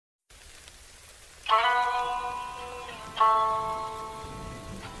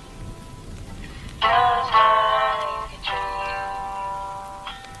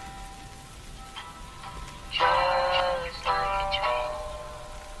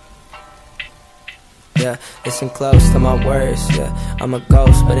Yeah, listen close to my words, yeah. I'm a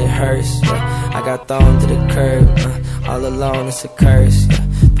ghost, but it hurts, yeah. I got thrown to the curb, all alone, it's a curse, yeah.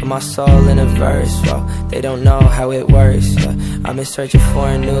 Put my soul in a verse, well, they don't know how it works, yeah. I've been searching for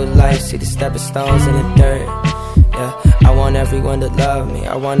a new life, see the stepping stones in the dirt, yeah. I want everyone to love me,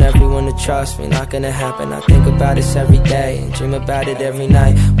 I want everyone to trust me. Not gonna happen, I think about this every day and dream about it every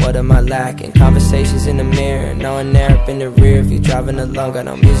night. What am I lacking? Conversations in the mirror, knowing they're up in the rear view. Driving along, got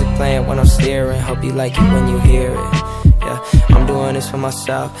no music playing when I'm steering. Hope you like it when you hear it. Yeah, I'm doing this for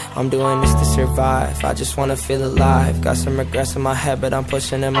myself, I'm doing this to survive. I just wanna feel alive. Got some regrets in my head, but I'm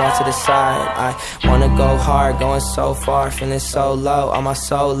pushing them all to the side. I wanna go hard, going so far, feeling so low. On my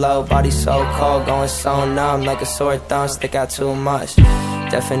soul low, body so cold, going so numb. Like a sore thumb, stick out too much.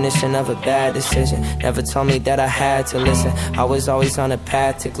 Definition of a bad decision. Never told me that I had to listen. I was always on a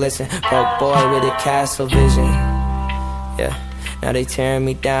path to glisten. Broke boy with a castle vision. Yeah, now they tearing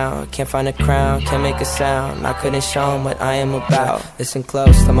me down. Can't find a crown, can't make a sound. I couldn't show them what I am about. Listen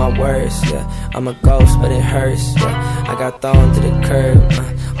close to my words, yeah. I'm a ghost, but it hurts, yeah. I got thrown to the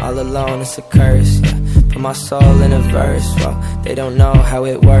curb, all alone, it's a curse, yeah. Put my soul in a verse, well, they don't know how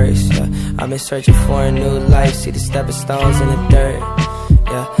it works, yeah. I've been searching for a new life, see the stepping stones in the dirt,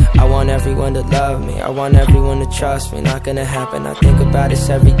 yeah. I want everyone to love me, I want everyone to trust me. Not gonna happen, I think about this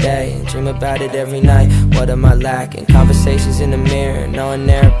every day and dream about it every night. What am I lacking? Conversations in the mirror, knowing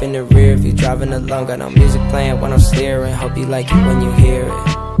they're up in the rear view. Driving along, got no music playing when I'm steering. Hope you like it when you hear it.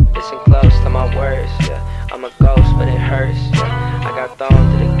 Listen close to my words, yeah. I'm a ghost, but it hurts, yeah. I got thrown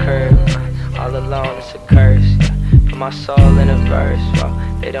to the curb, all alone, it's a curse, yeah. Put my soul in a verse, well,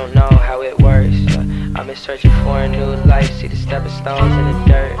 they don't know how it works, yeah. I've been searching for a new life, see the stepping stones in the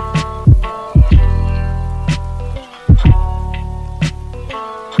dirt.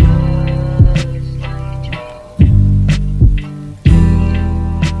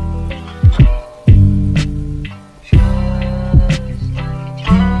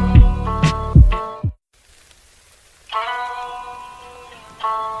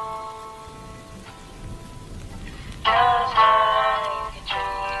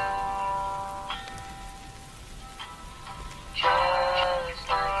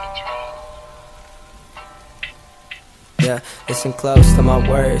 Yeah, listen close to my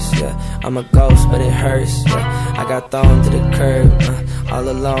words, yeah. I'm a ghost, but it hurts, yeah. I got thrown to the curb, all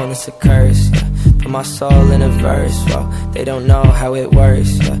alone, it's a curse, yeah. Put my soul in a verse, well, they don't know how it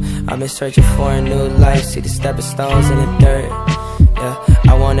works, yeah. I've been searching for a new life, see the stepping stones in the dirt, yeah.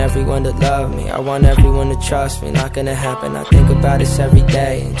 I want everyone to love me, I want everyone to trust me. Not gonna happen, I think about this every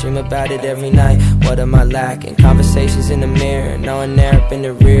day and dream about it every night. What am I lacking? Conversations in the mirror, knowing they're up in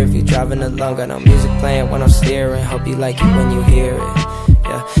the rear view. Driving along, got no music playing when I'm steering. Hope you like it when you hear it.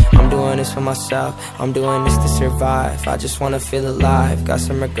 Yeah, I'm doing this for myself, I'm doing this to survive. I just wanna feel alive. Got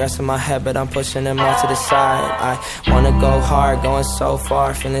some regrets in my head, but I'm pushing them all to the side. I wanna go hard, going so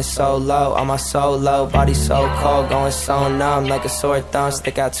far, feeling so low. On my soul low, body so cold, going so numb. Like a sore thumb,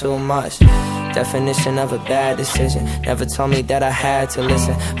 stick out too much. Definition of a bad decision. Never told me that I had to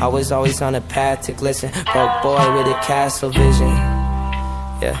listen. I was always on a path to glisten. Broke boy with a castle vision.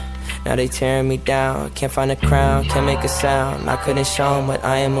 Yeah, now they tearing me down. Can't find a crown, can't make a sound. I couldn't show them what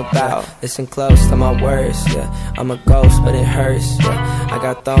I am about. Listen close to my words, yeah. I'm a ghost, but it hurts, yeah. I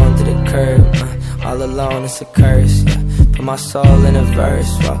got thrown to the curb, all alone, it's a curse, yeah. Put my soul in a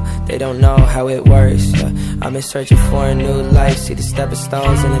verse, well, they don't know how it works, yeah. I've been searching for a new life, see the stepping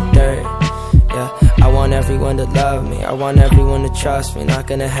stones in the dirt, yeah. I want everyone to love me, I want everyone to trust me. Not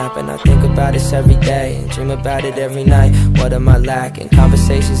gonna happen, I think about this every day and dream about it every night. What am I lacking?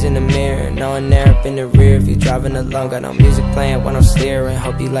 Conversations in the mirror, knowing they're up in the rear view. Driving along, got no music playing when I'm steering.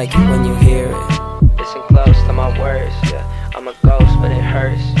 Hope you like it when you hear it. Listen close to my words, yeah. I'm a ghost, but it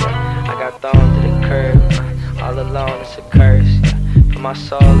hurts, yeah. I got thrown to the curb, all alone, it's a curse, yeah. Put my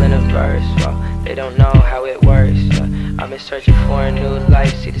soul in a verse, well, they don't know how it works, yeah. I've been searching for a new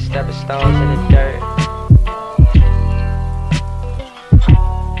life, see the stepping stones in the dirt.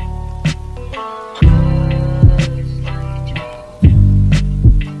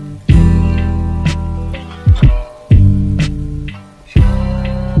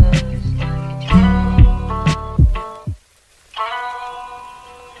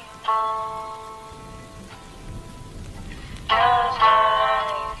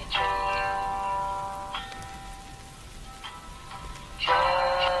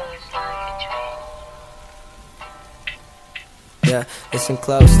 Yeah, listen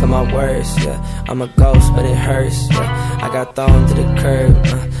close to my words, yeah. I'm a ghost, but it hurts, yeah. I got thrown to the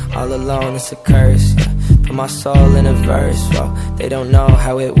curb, all alone, it's a curse, yeah. Put my soul in a verse, well, they don't know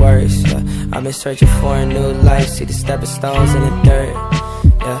how it works, yeah. I've been searching for a new life, see the stepping stones in the dirt,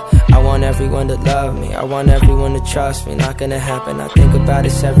 yeah. I want every everyone to love me, I want everyone to trust me. Not gonna happen, I think about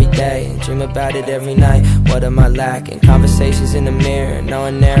this every day and dream about it every night. What am I lacking? Conversations in the mirror,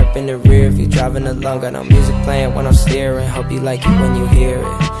 knowing they're up in the rear view. Driving along, got no music playing when I'm steering. Hope you like it when you hear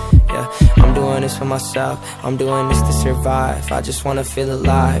it. Yeah, I'm doing this for myself, I'm doing this to survive. I just wanna feel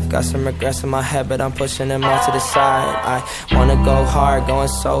alive. Got some regrets in my head, but I'm pushing them all to the side. I wanna go hard, going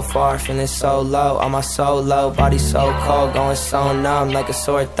so far, feeling so low. On my solo, body so cold, going so numb. Like a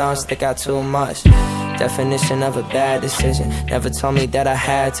sore thumb, stick out too much. Definition of a bad decision. Never told me that I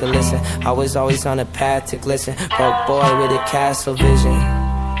had to listen. I was always on a path to glisten. Broke boy with a castle vision.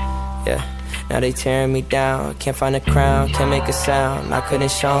 Yeah, now they tearing me down. Can't find a crown, can't make a sound. I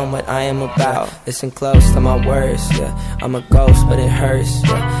couldn't show them what I am about. Listen close to my words, yeah. I'm a ghost, but it hurts,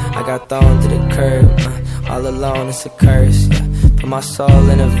 yeah. I got thrown to the curb, all alone, it's a curse, yeah. Put my soul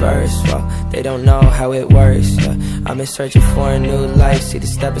in a verse, well, they don't know how it works, yeah. I've been searching for a new life, see the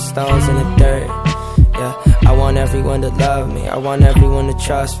stepping stones in the dirt. Yeah, I want everyone to love me, I want everyone to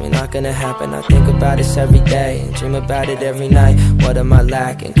trust me. Not gonna happen, I think about this every day and dream about it every night. What am I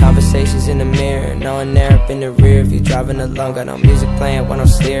lacking? Conversations in the mirror, knowing they're up in the rear view. Driving along, got no music playing when I'm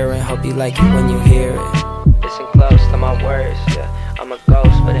steering. Hope you like it when you hear it. Listen close to my words, yeah. I'm a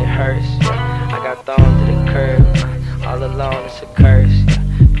ghost, but it hurts, yeah. I got thrown to the curb, all alone, it's a curse, yeah.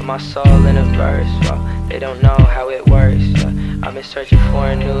 Put my soul in a verse, well, they don't know how it works, yeah. I've been searching for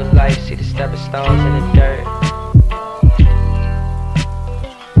a new life, see the stepping stones in the dirt.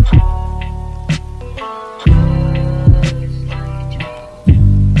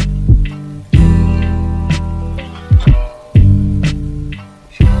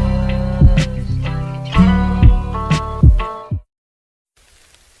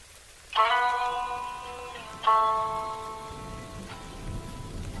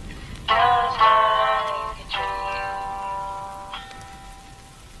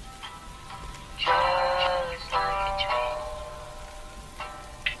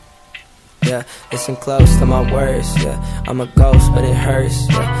 Yeah, listen close to my words, yeah. I'm a ghost, but it hurts,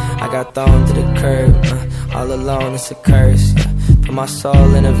 yeah. I got thrown to the curb, all alone, it's a curse, yeah. Put my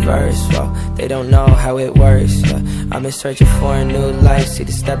soul in a verse, well, they don't know how it works, yeah. I've been searching for a new life, see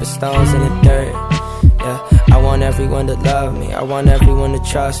the stepping stones in the dirt. Yeah, I want everyone to love me, I want everyone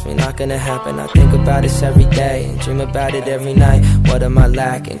to trust me. Not gonna happen, I think about this every day and dream about it every night. What am I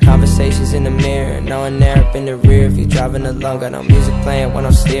lacking? Conversations in the mirror, knowing they're up in the rear view. Driving along, got no music playing when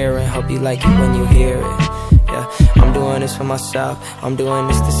I'm steering. Hope you like it when you hear it. Yeah, I'm doing this for myself, I'm doing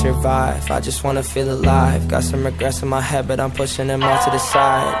this to survive. I just wanna feel alive. Got some regrets in my head, but I'm pushing them all to the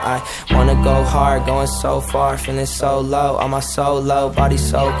side. I wanna go hard, going so far, feeling so low. On my solo, body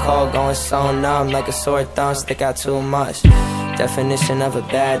so cold, going so numb. Like a sore thumb, stick out too much. Definition of a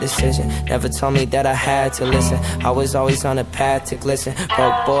bad decision. Never told me that I had to listen. I was always on a path to glisten.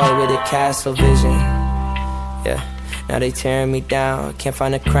 Broke boy with a castle vision. Yeah, now they tearing me down. Can't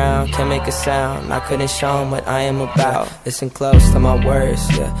find a crown, can't make a sound. I couldn't show them what I am about. Listen close to my words,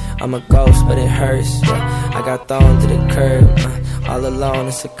 yeah. I'm a ghost, but it hurts, yeah. I got thrown to the curb, all alone,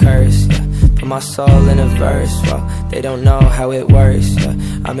 it's a curse, yeah. Put my soul in a verse, well, they don't know how it works, yeah.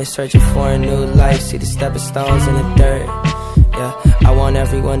 I've been searching for a new life, see the stepping stones in the dirt. Yeah, I want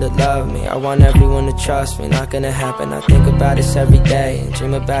everyone to love me, I want everyone to trust me. Not gonna happen, I think about this every day and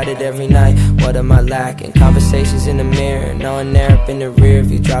dream about it every night. What am I lacking? Conversations in the mirror, knowing they're up in the rear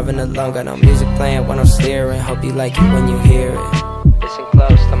view. Driving along, got no music playing when I'm steering. Hope you like it when you hear it. Listen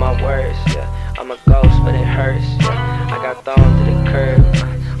close to my words, yeah. I'm a ghost, but it hurts, yeah. I got thrown to the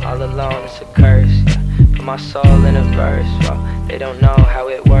curb, all alone, it's a curse, yeah. Put my soul in a verse, well, they don't know how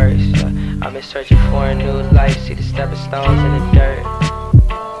it works, yeah. I've been searching for a new life, see the stepping stones in the dirt.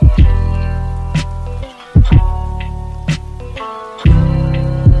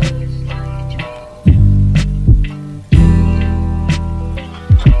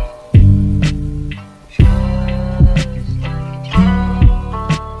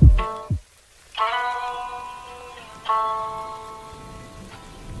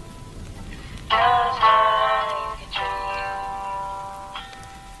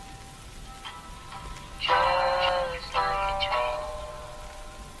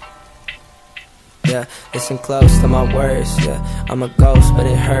 Yeah, listen close to my words, yeah. I'm a ghost, but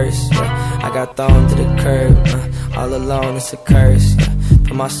it hurts, yeah. I got thrown to the curb, all alone, it's a curse, yeah.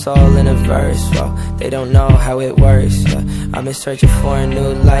 Put my soul in a verse, well, they don't know how it works, yeah. I've been searching for a new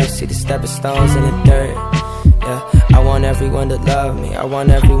life, see the stepping stones in the dirt. Yeah, I want everyone to love me, I want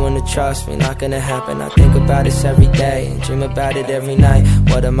everyone to trust me. Not gonna happen, I think about this every day and dream about it every night.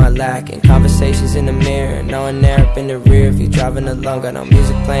 What am I lacking? Conversations in the mirror, knowing they're up in the rear view. Driving along, got no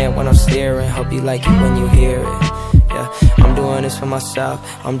music playing when I'm steering. Hope you like it when you hear it. Yeah, I'm doing doing this for myself,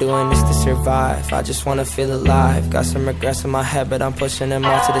 I'm doing this to survive. I just wanna feel alive. Got some regrets in my head, but I'm pushing them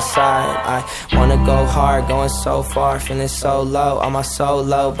all to the side. I wanna go hard, going so far, feeling so low. On my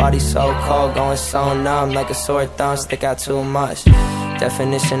solo, body so cold, going so numb, like a sore thumb, stick out too much.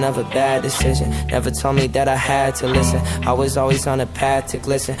 Definition of a bad decision. Never told me that I had to listen. I was always on a path to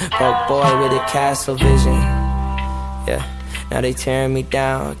glisten. Broke boy with a castle vision. Yeah, now they tearing me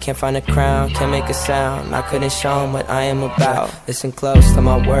down. Can't find a crown, can't make a sound. I couldn't show them what I am about. Listen close to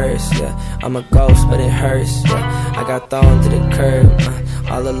my words, yeah. I'm a ghost, but it hurts, yeah. I got thrown to the curb,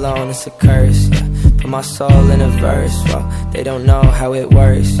 all alone, it's a curse, yeah. Put my soul in a verse, well, they don't know how it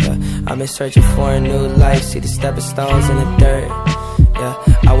works, yeah. I've been searching for a new life, see the stepping stones in the dirt. Yeah,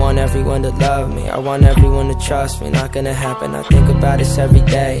 I want everyone to love me, I want everyone to trust me. Not gonna happen, I think about this every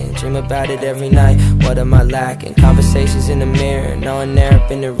day and dream about it every night. What am I lacking? Conversations in the mirror, knowing they're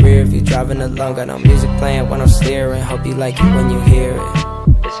up in the rear view. Driving along, got no music playing when I'm steering. Hope you like it when you hear it.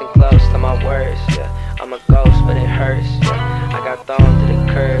 Listen close to my words, yeah. I'm a ghost, but it hurts, yeah. I got thrown to the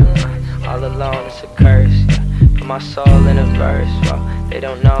curb, all alone, it's a curse, yeah. Put my soul in a verse, well, they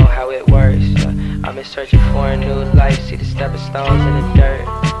don't know how it works, yeah. I've been searching for a new life, see the stepping stones in the dirt.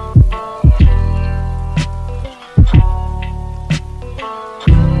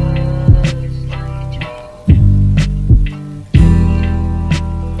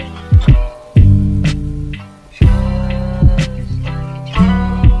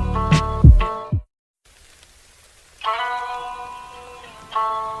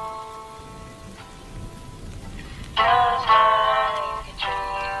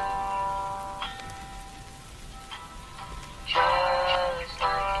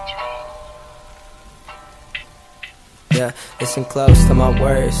 Yeah, listen close to my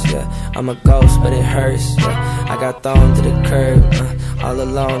words, yeah. I'm a ghost, but it hurts, yeah. I got thrown to the curb, all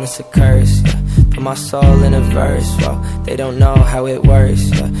alone, it's a curse, yeah. Put my soul in a verse, well, they don't know how it works,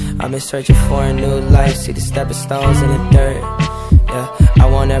 yeah. I've been searching for a new life, see the stepping stones in the dirt. Yeah, I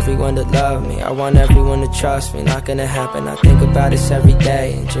want everyone to love me, I want everyone to trust me. Not gonna happen, I think about this every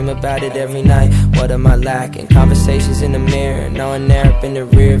day and dream about it every night. What am I lacking? Conversations in the mirror, knowing they're up in the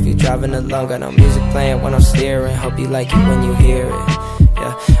rear view. Driving along, got no music playing when I'm steering. Hope you like it when you hear it.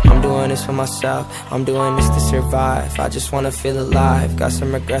 Yeah, I'm doing this for myself, I'm doing this to survive. I just wanna feel alive. Got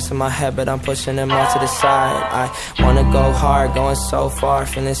some regrets in my head, but I'm pushing them all to the side. I wanna go hard, going so far,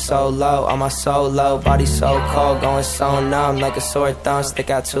 feeling so low. On my solo, body so cold, going so numb, like a sore thumb, stick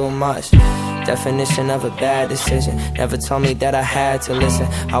out too much. Definition of a bad decision. Never told me that I had to listen.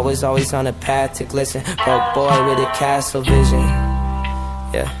 I was always on a path to glisten. Broke boy with a castle vision.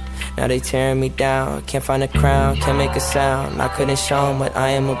 Yeah, now they tearing me down. Can't find a crown, can't make a sound. I couldn't show them what I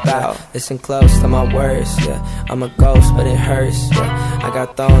am about. Listen close to my words, yeah. I'm a ghost, but it hurts, yeah. I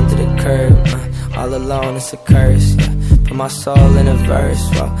got thrown to the curb, all alone, it's a curse, yeah. Put my soul in a verse,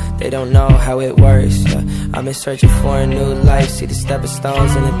 well, they don't know how it works, yeah. I've been searching for a new life, see the stepping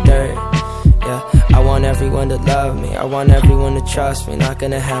stones in the dirt. Yeah, I want everyone to love me, I want everyone to trust me. Not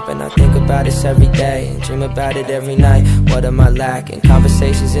gonna happen, I think about this every day and dream about it every night. What am I lacking?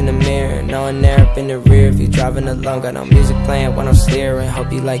 Conversations in the mirror, knowing they're up in the rear view. Driving along, got no music playing when I'm steering.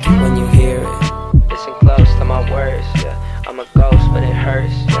 Hope you like it when you hear it. Listen close to my words, yeah. I'm a ghost, but it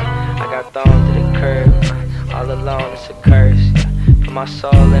hurts, yeah. I got thrown to the curb, all alone, it's a curse, yeah. Put my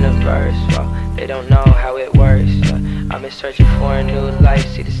soul in a verse, well, they don't know how it works, yeah. I've been searching for a new life,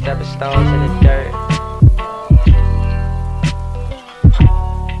 see the stepping stones in the dirt.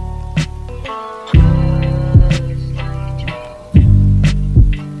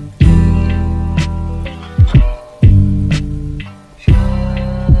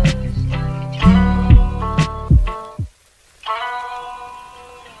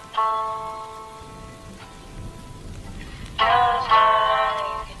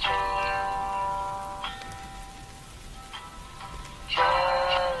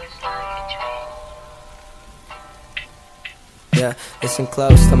 Yeah, listen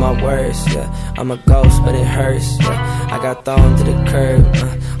close to my words, yeah. I'm a ghost, but it hurts, yeah. I got thrown to the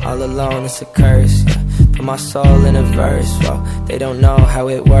curb, all alone, it's a curse, yeah. Put my soul in a verse, well, they don't know how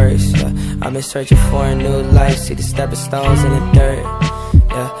it works, yeah. I've been searching for a new life, see the stepping stones in the dirt.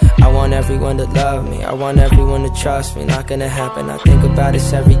 Yeah, I want everyone to love me, I want everyone to trust me. Not gonna happen, I think about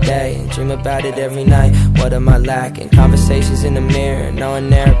this every day and dream about it every night. What am I lacking? Conversations in the mirror, knowing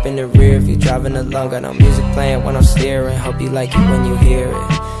they're up in the rear view. Driving along, got no music playing when I'm steering. Hope you like it when you hear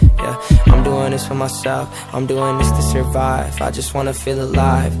it. Yeah, I'm doing this for myself, I'm doing this to survive. I just wanna feel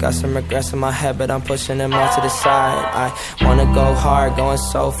alive. Got some regrets in my head, but I'm pushing them all to the side. I wanna go hard, going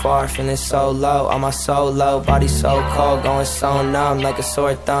so far, feeling so low. On my solo, body so cold, going so numb, like a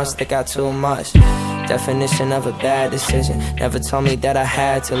sore thumb, stick out too much. definition of a bad decision. Never told me that I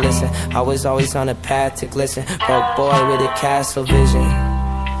had to listen. I was always on a path to glisten. Broke boy with a castle vision.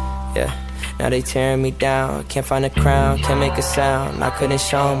 Yeah, now they tearing me down. Can't find a crown, can't make a sound. I couldn't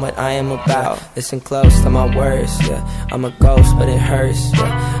show them what I am about. Listen close to my words, yeah. I'm a ghost, but it hurts,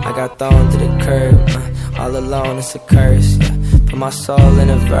 yeah. I got thrown to the curb, all alone, it's a curse, yeah. Put my soul in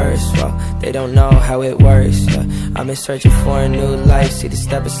a verse, well, they don't know how it works, yeah. I've been searching for a new life, see the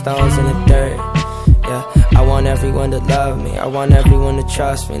stepping stones in the dirt, yeah. I want everyone to love me, I want everyone to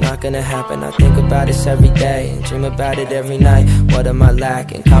trust me. Not gonna happen, I think about this every day and dream about it every night. What am I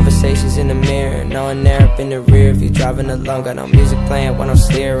lacking? Conversations in the mirror, knowing they're up in the rear view. Driving along, got no music playing when I'm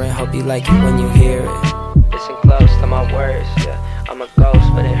steering. Hope you like it when you hear it. Listen close to my words, yeah. I'm a ghost,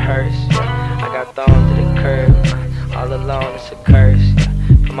 but it hurts, yeah. I got thrown to the curb, all alone, it's a curse, yeah.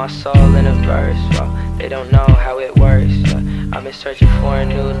 Put my soul in a verse, well, they don't know how it works, yeah. I've been searching for a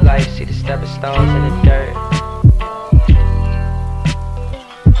new life, see the stepping stones in the dirt.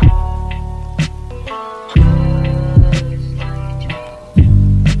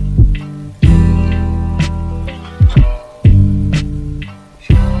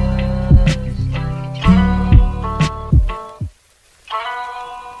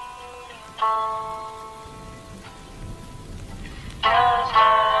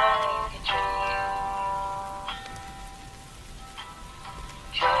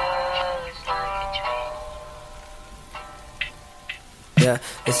 Yeah,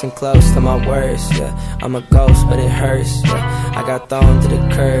 listen close to my words, yeah. I'm a ghost, but it hurts, yeah. I got thrown to the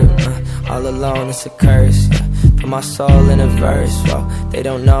curb, all alone, it's a curse, yeah. Put my soul in a verse, well, they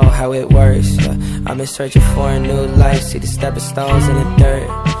don't know how it works, yeah. I've been searching for a new life, see the stepping stones in the dirt,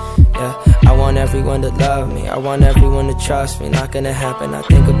 yeah. I want everyone to love me, I want everyone to trust me. Not gonna happen, I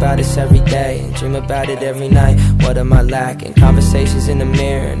think about this every day and dream about it every night. What am I lacking? Conversations in the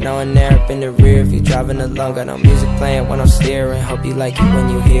mirror, knowing they're up in the rear view. Driving along, got no music playing when I'm steering. Hope you like it when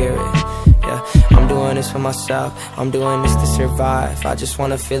you hear it. Yeah, I'm doing this for myself, I'm doing this to survive. I just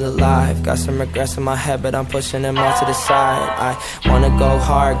wanna feel alive. Got some regrets in my head, but I'm pushing them all to the side. I wanna go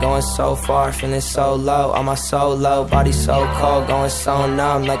hard, going so far, feeling so low. On my solo, body so cold, going so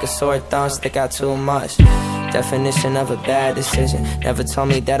numb. Like a sore thumb, stick out too much. Definition of a bad decision. Never told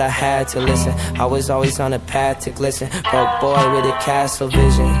me that I had to listen. I was always on a path to glisten. Broke boy with a castle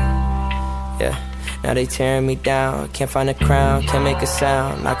vision. Yeah, now they tearing me down. Can't find a crown, can't make a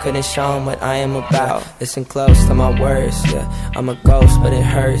sound. I couldn't show them what I am about. Listen close to my words, yeah. I'm a ghost, but it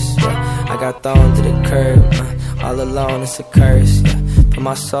hurts, yeah. I got thrown to the curb, all alone, it's a curse, yeah. Put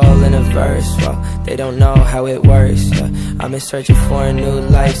my soul in a verse, well, they don't know how it works, yeah. I've been searching for a new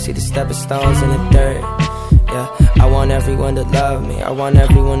life, see the stepping stones in the dirt, yeah. I want everyone to love me, I want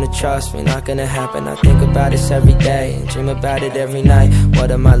everyone to trust me. Not gonna happen, I think about this every day and dream about it every night.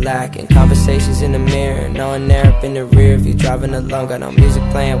 What am I lacking? Conversations in the mirror, knowing they're up in the rear view. Driving along, got no music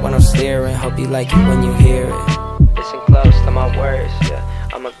playing when I'm steering. Hope you like it when you hear it. Listen close to my words, yeah.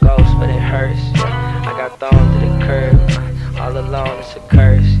 I'm a ghost, but it hurts, yeah. I got thrown to the curb, all alone, it's a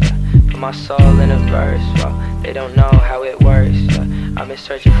curse, yeah. Put my soul in a verse, well, they don't know how it works, yeah. I've been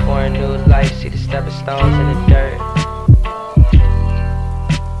searching for a new life, see the stepping stones in the dirt.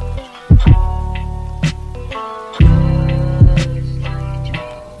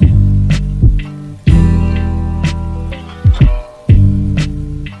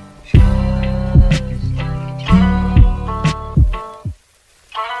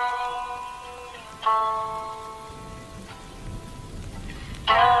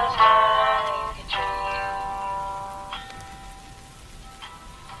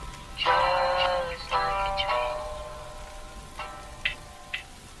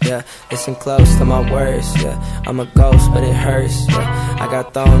 Yeah, listen close to my words, yeah. I'm a ghost, but it hurts, yeah. I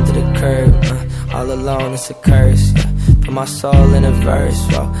got thrown to the curb, all alone, it's a curse, yeah. Put my soul in a verse,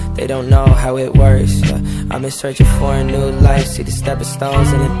 well, they don't know how it works, yeah. I've been searching for a new life, see the stepping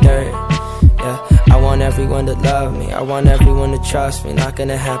stones in the dirt, yeah. I want everyone to love me, I want everyone to trust me. Not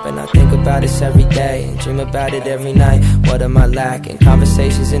gonna happen, I think about this every day and dream about it every night. What am I lacking?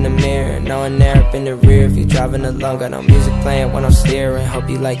 Conversations in the mirror, knowing they're up in the rear view. Driving along, got no music playing when I'm steering. Hope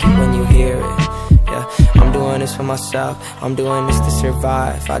you like it when you hear it. Yeah, I'm doing this for myself, I'm doing this to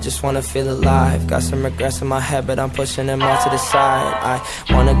survive. I just wanna feel alive. Got some regrets in my head, but I'm pushing them all to the side.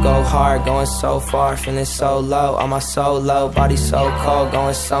 I wanna go hard, going so far, feeling so low. On my solo, body so cold,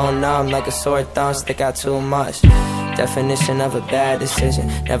 going so numb. Like a sore thumb, stick out too much. Definition of a bad decision.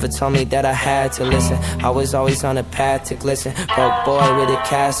 Never told me that I had to listen. I was always on a path to glisten. Broke boy with a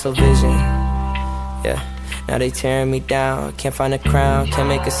castle vision. Yeah, now they tearing me down. Can't find a crown, can't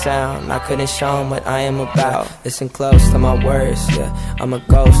make a sound. I couldn't show them what I am about. Listen close to my words, yeah. I'm a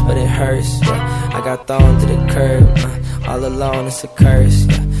ghost, but it hurts, yeah. I got thrown to the curb, all alone, it's a curse,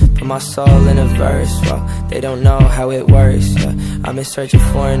 yeah. Put my soul in a verse, well, they don't know how it works, yeah. I've been searching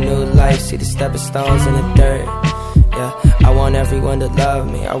for a new life, see the stepping stones in the dirt, yeah. I want everyone to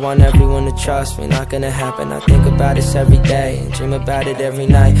love me, I want everyone to trust me. Not gonna happen, I think about this every day and dream about it every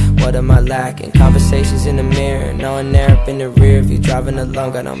night. What am I lacking? Conversations in the mirror, knowing they're up in the rear view. Driving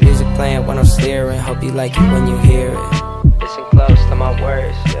along, got no music playing when I'm steering. Hope you like it when you hear it. Listen close to my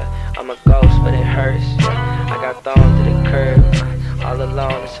words, yeah. I'm a ghost, but it hurts, yeah. I got thrown to the curb, all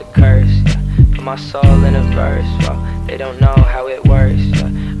alone, it's a curse, yeah. Put my soul in a verse, well, they don't know how it works, yeah.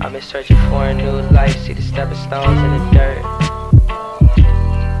 I've been searching for a new life, see the stepping stones in the dirt.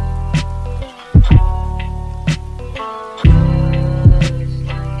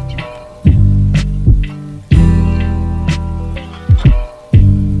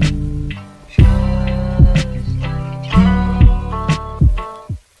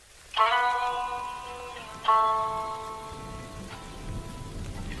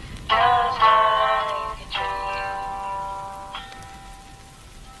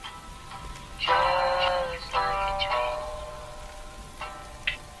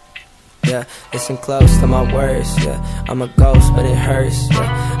 Yeah, listen close to my words, yeah. I'm a ghost, but it hurts,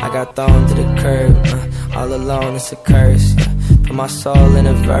 yeah. I got thrown to the curb, all alone, it's a curse, yeah. Put my soul in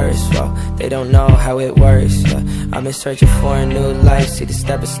a verse, well, they don't know how it works, yeah. I've been searching for a new life, see the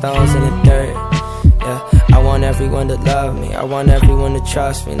stepping stones in the dirt, yeah. I want everyone to love me, I want everyone to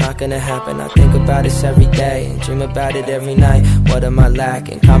trust me. Not gonna happen, I think about this every day and dream about it every night. What am I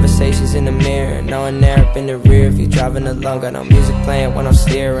lacking? Conversations in the mirror, knowing they're up in the rear view. Driving along, got no music playing when I'm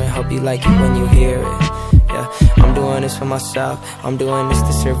steering. Hope you like it when you hear it, yeah. I'm doing this for myself, I'm doing this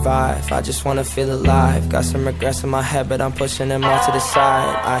to survive. I just wanna feel alive. Got some regrets in my head, but I'm pushing them all to the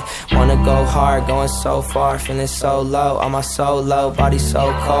side. I wanna go hard, going so far, feeling so low. On my solo, body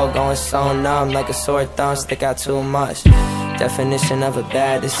so cold, going so numb. Like a sore thumb, stick out too much. Definition of a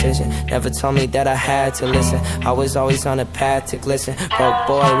bad decision. Never told me that I had to listen. I was always on a path to glisten. Broke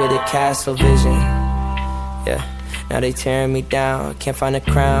boy with a castle vision, yeah. Now they tearing me down, can't find a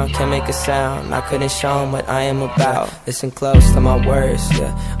crown, can't make a sound. I couldn't show them what I am about. Listen close to my words,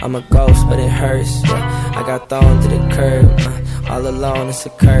 yeah. I'm a ghost, but it hurts, yeah. I got thrown to the curb, all alone, it's a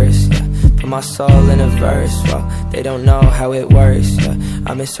curse, yeah. Put my soul in a verse, well, they don't know how it works, yeah.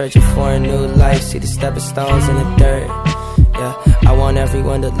 I've been searching for a new life, see the stepping stones in the dirt, yeah. I want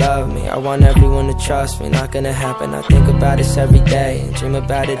everyone to love me, I want everyone to trust me. Not gonna happen, I think about this every day and dream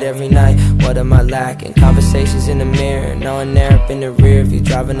about it every night. What am I lacking? Conversations in the mirror, knowing they're up in the rear view.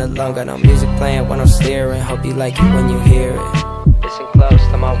 Driving along, got no music playing when I'm steering. Hope you like it when you hear it. Listen close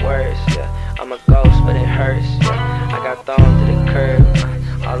to my words, yeah. I'm a ghost, but it hurts, yeah. I got thrown to the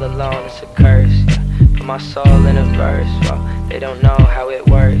curb, all alone, it's a curse, yeah. Put my soul in a verse, well, they don't know how it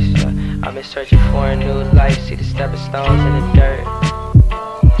works, yeah. I've been searching for a new life, see the stepping stones in the dirt.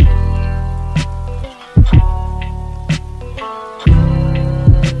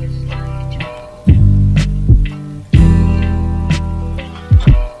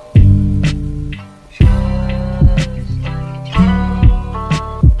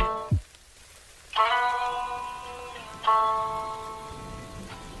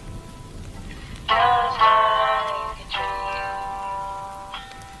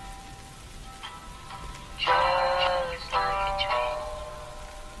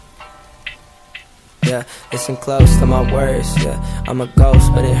 Yeah, listen close to my words, yeah. I'm a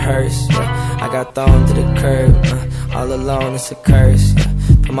ghost, but it hurts, yeah. I got thrown to the curb, all alone, it's a curse, yeah.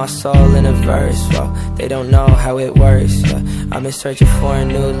 Put my soul in a verse, well, they don't know how it works, yeah. I've been searching for a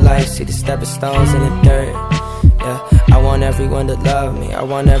new life, see the stepping stones in the dirt, yeah. I want everyone to love me, I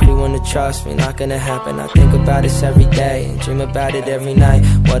want everyone to trust me. Not gonna happen, I think about this every day and dream about it every night.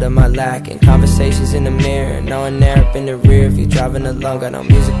 What am I lacking? Conversations in the mirror, knowing they're up in the rear view. Driving along, got no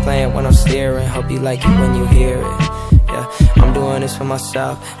music playing when I'm steering. Hope you like it when you hear it, yeah. I'm doing this for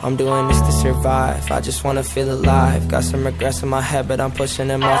myself, I'm doing this to survive. I just wanna feel alive. Got some regrets in my head, but I'm pushing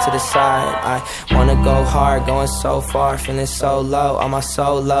them all to the side. I wanna go hard, going so far, feeling so low. On my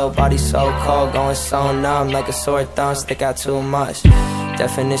solo, body so cold, going so numb. Like a sore thumb, stick out too much.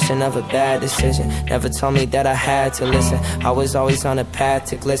 Definition of a bad decision. Never told me that I had to listen. I was always on a path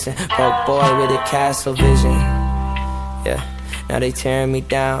to glisten. Broke boy with a castle vision, yeah. Now they tearing me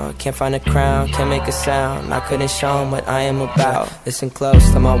down, can't find a crown, can't make a sound. I couldn't show them what I am about. Listen close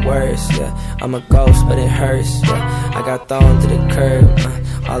to my words, yeah. I'm a ghost, but it hurts, yeah. I got thrown to the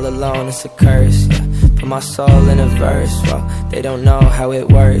curb, all alone, it's a curse, yeah. Put my soul in a verse, well, they don't know how it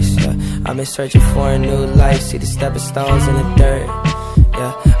works, yeah. I've been searching for a new life, see the stepping stones in the dirt.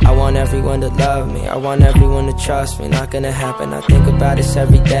 Yeah, I want everyone to love me, I want everyone to trust me. Not gonna happen, I think about this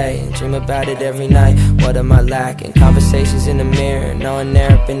every day and dream about it every night. What am I lacking? Conversations in the mirror, knowing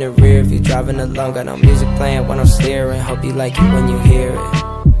they're up in the rear view. Driving along, got no music playing when I'm steering. Hope you like it when you hear it.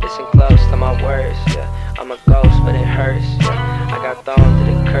 Listen close to my words, yeah. I'm a ghost, but it hurts, yeah. I got thrown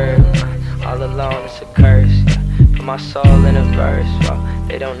to the curb, all alone, it's a curse, yeah. Put my soul in a verse, well,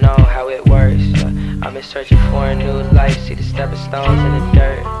 they don't know how it works, yeah. I've been searching for a new life, see the stepping stones in the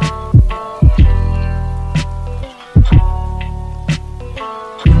dirt.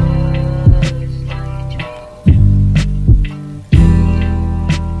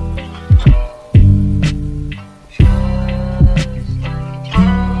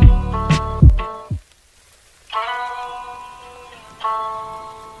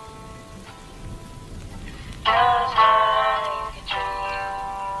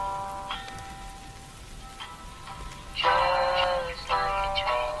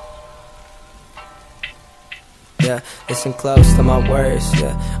 Yeah, listen close to my words,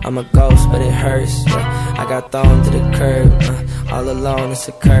 yeah. I'm a ghost, but it hurts, yeah. I got thrown to the curb, all alone, it's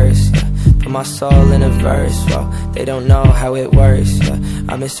a curse, yeah. Put my soul in a verse, well, they don't know how it works, yeah.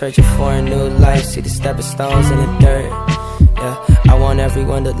 I've been searching for a new life, see the stepping stones in the dirt. Yeah, I want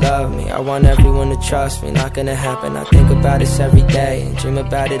everyone to love me, I want everyone to trust me. Not gonna happen, I think about this every day and dream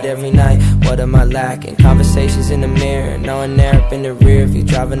about it every night. What am I lacking? Conversations in the mirror, knowing they're up in the rear view.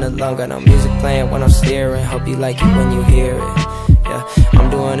 Driving along, got no music playing when I'm steering. Hope you like it when you hear it. Yeah, I'm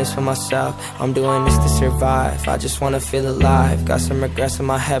doing this for myself, I'm doing this to survive. I just wanna feel alive. Got some regrets in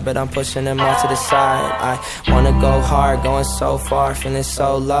my head, but I'm pushing them all to the side. I wanna go hard, going so far, feeling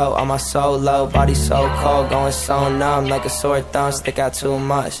so low. On my solo, body so cold, going so numb. Like a sore thumb, stick out too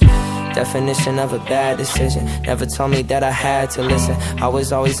much. Definition of a bad decision. Never told me that I had to listen. I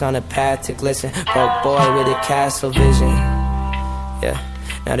was always on a path to glisten. Broke boy with a castle vision. Yeah,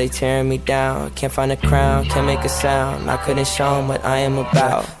 now they tearing me down. Can't find a crown, can't make a sound. I couldn't show them what I am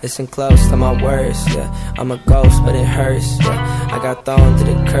about. Listen close to my words, yeah. I'm a ghost, but it hurts, yeah. I got thrown to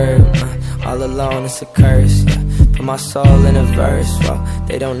the curb, all alone, it's a curse, yeah. Put my soul in a verse, well,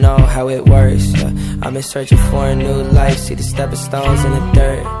 they don't know how it works, yeah. I've been searching for a new life, see the stepping stones in the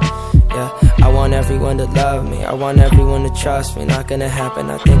dirt. Yeah, I want everyone to love me, I want everyone to trust me. Not gonna happen,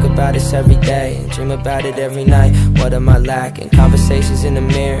 I think about this every day and dream about it every night. What am I lacking? Conversations in the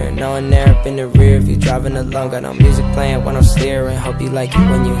mirror, knowing they're up in the rear view. Driving along, got no music playing when I'm steering. Hope you like it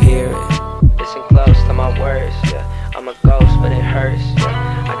when you hear it. Listen close to my words, yeah. I'm a ghost, but it hurts,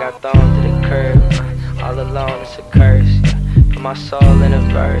 yeah. I got thrown to the curb, all alone, it's a curse, yeah. Put my soul in a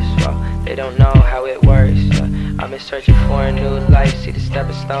verse, well, they don't know how it works, yeah. I've been searching for a new life, see the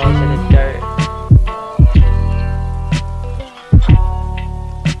stepping stones in the dirt.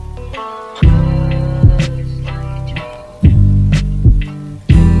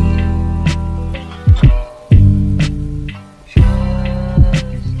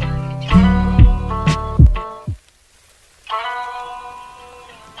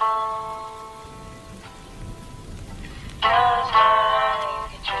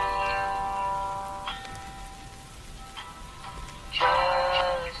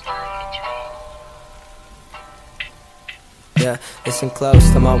 Yeah, listen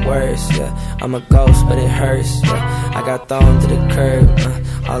close to my words, yeah. I'm a ghost, but it hurts, yeah. I got thrown to the curb,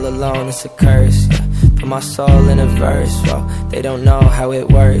 all alone, it's a curse, yeah. Put my soul in a verse, well, they don't know how it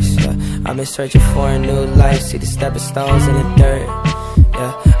works, yeah. I've been searching for a new life, see the stepping stones in the dirt.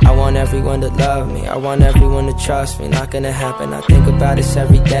 Yeah, I want everyone to love me, I want everyone to trust me. Not gonna happen, I think about this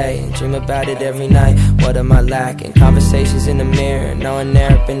every day and dream about it every night. What am I lacking? Conversations in the mirror, knowing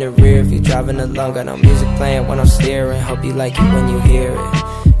they're up in the rear view. Driving along, got no music playing when I'm steering. Hope you like it when you hear it.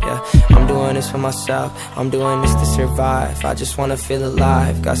 Yeah, I'm doing this for myself, I'm doing this to survive. I just wanna feel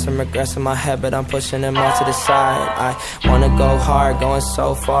alive. Got some regrets in my head, but I'm pushing them all to the side. I wanna go hard, going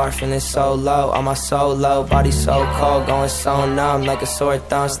so far, feeling so low. On my solo, body so cold, going so numb. Like a sore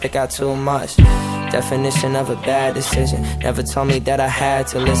thumb, stick out too much. Definition of a bad decision. Never told me that I had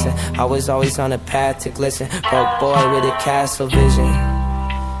to listen. I was always on a path to glisten. Broke boy with a castle vision.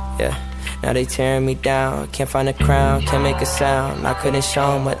 Yeah, now they tearing me down. Can't find a crown, can't make a sound. I couldn't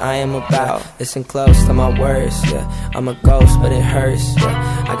show them what I am about. Listen close to my words, yeah. I'm a ghost, but it hurts,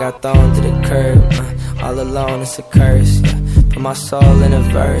 yeah. I got thrown to the curb, all alone, it's a curse, yeah. Put my soul in a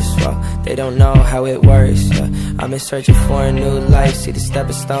verse, well, they don't know how it works, yeah. I've been searching for a new life, see the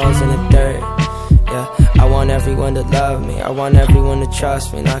stepping stones in the dirt. Yeah, I want want everyone to love me, I want everyone to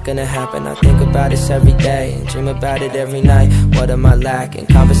trust me. Not gonna happen, I think about this every day and dream about it every night. What am I lacking?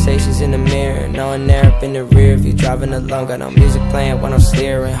 Conversations in the mirror, knowing they're up in the rear view. Driving along, got no music playing when I'm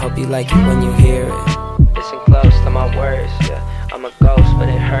steering. Hope you like it when you hear it. Listen close to my words, yeah. I'm a ghost, but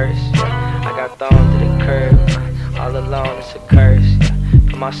it hurts, yeah. I got thrown to the curb, all alone, it's a curse, yeah.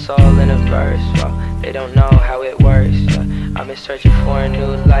 Put my soul in a verse, well, they don't know how it works, yeah. I've been searching for a new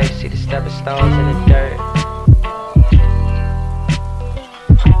life, see the stepping stones in the dirt.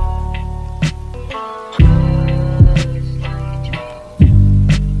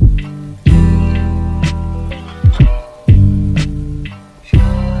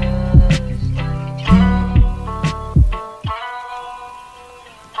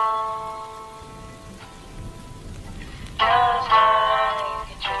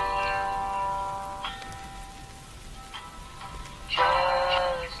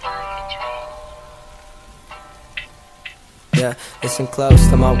 Yeah, listen close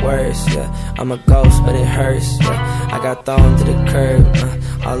to my words, yeah. I'm a ghost, but it hurts, yeah. I got thrown to the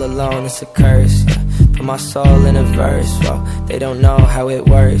curb, all alone, it's a curse, yeah. Put my soul in a verse, well, they don't know how it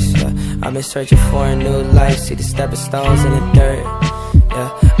works, yeah. I've been searching for a new life, see the stepping stones in the dirt,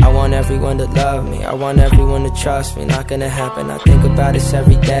 yeah. I want everyone to love me, I want everyone to trust me. Not gonna happen, I think about this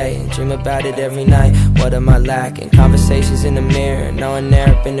every day and dream about it every night. What am I lacking? Conversations in the mirror, knowing they're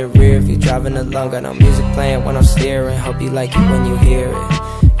up in the rear view. Driving along, got no music playing when I'm steering. Hope you like it when you hear it.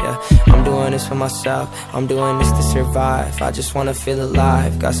 Yeah, I'm doing this for myself, I'm doing this to survive. I just wanna feel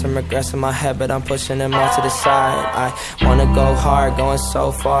alive. Got some regrets in my head, but I'm pushing them all to the side. I wanna go hard, going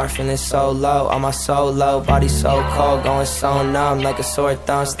so far, feeling so low. On my solo, body so cold, going so numb. Like a sore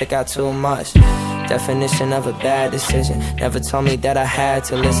thumb, stick out too much. Definition of a bad decision. Never told me that I had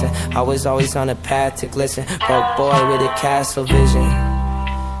to listen. I was always on a path to glisten. Broke boy with a castle vision.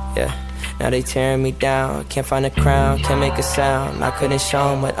 Yeah. Now they tearing me down, can't find a crown, can't make a sound. I couldn't show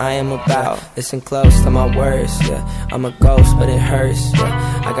them what I am about. Listen close to my words, yeah. I'm a ghost, but it hurts,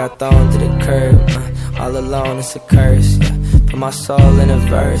 yeah. I got thrown to the curb, all alone, it's a curse, yeah. Put my soul in a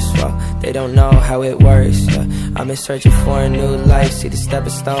verse, well, they don't know how it works, yeah. I've been searching for a new life, see the stepping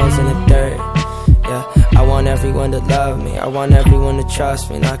stones in the dirt, yeah. I want everyone to love me, I want everyone to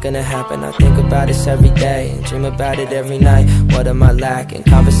trust me. Not gonna happen, I think about this every day and dream about it every night. What am I lacking?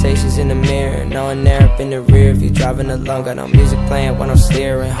 Conversations in the mirror, knowing they're up in the rear view. Driving along, got no music playing when I'm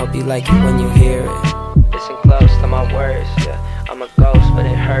steering. Hope you like it when you hear it. Listen close to my words, yeah. I'm a ghost, but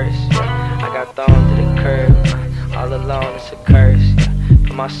it hurts, yeah. I got thrown to the curb, all alone, it's a curse, yeah.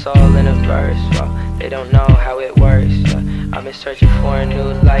 Put my soul in a verse, well, they don't know how it works, yeah. I've been searching for a new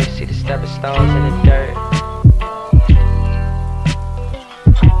life, see the stepping stones in the dirt.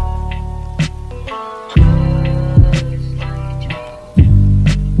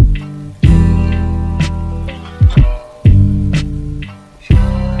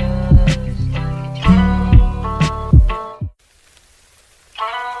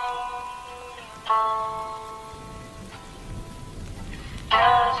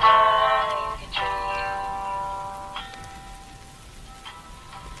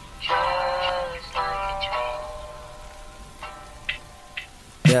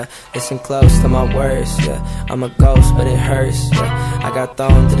 Yeah, listen close to my words, yeah. I'm a ghost, but it hurts, yeah. I got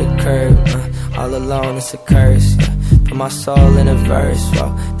thrown to the curb, all alone, it's a curse, yeah. Put my soul in a verse,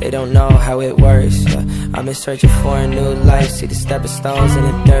 well, they don't know how it works, yeah. I've been searching for a new life, see the stepping stones in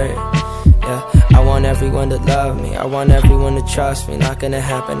the dirt, yeah. I want everyone to love me, I want everyone to trust me. Not gonna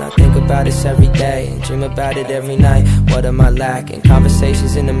happen, I think about this every day and dream about it every night. What am I lacking?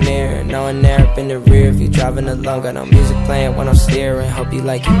 Conversations in the mirror, knowing they're up in the rear view. Driving along, got no music playing when I'm steering. Hope you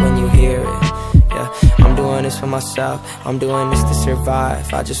like it when you hear it. Yeah, I'm doing this for myself, I'm doing this to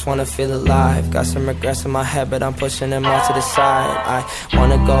survive. I just wanna feel alive. Got some regrets in my head, but I'm pushing them all to the side. I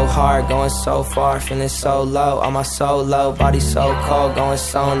wanna go hard, going so far, feeling so low. On my solo, body so cold, going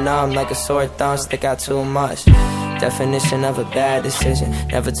so numb. Like a sore thumb, stick out too much. Definition of a bad decision.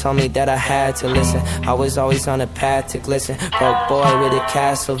 Never told me that I had to listen. I was always on a path to glisten. Broke boy with a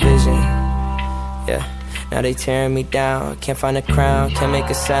castle vision. Yeah. Now they tearing me down, can't find a crown, can't make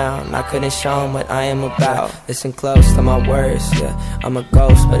a sound. I couldn't show them what I am about. Listen close to my words, yeah. I'm a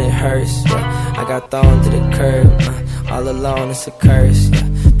ghost, but it hurts, yeah. I got thrown to the curb, all alone, it's a curse, yeah.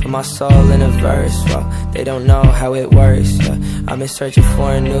 Put my soul in a verse, well, they don't know how it works, yeah. I've been searching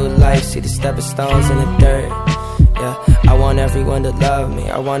for a new life, see the stepping stones in the dirt, yeah. I want everyone to love me,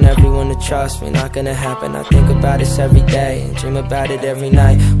 I want everyone to trust me. Not gonna happen, I think about this every day and dream about it every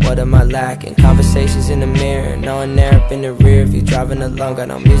night. What am I lacking? Conversations in the mirror, knowing they're up in the rear view. Driving along, got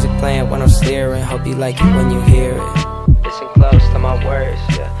no music playing when I'm steering. Hope you like it when you hear it. Listen close to my words,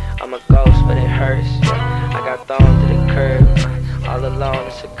 yeah. I'm a ghost, but it hurts, yeah. I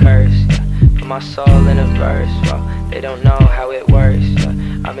my soul in a verse, well, they don't know how it works,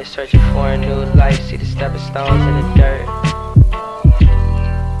 I've been searching for a new life, see the stepping stones in the dirt.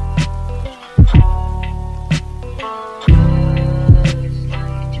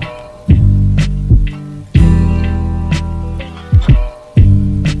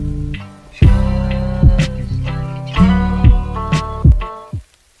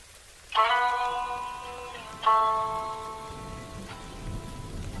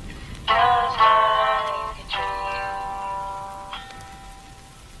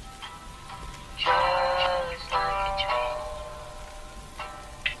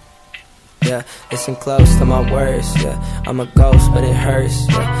 Yeah, listen close to my words, yeah, I'm a ghost but it hurts,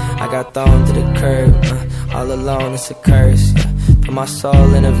 yeah, I got thrown to the curb, all alone it's a curse, yeah, put my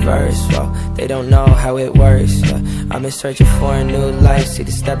soul in a verse, well, they don't know how it works, yeah, I've been searching for a new life, see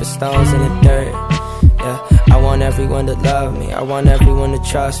the stepping stones in the dirt, yeah, I want everyone to love me, I want everyone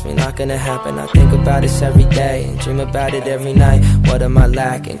to trust me, not gonna happen, I think about this every day, and dream about it every night, what am I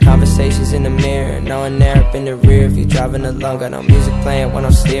lacking, conversations in the mirror, knowing they're up in the rear view, driving along, got no music playing when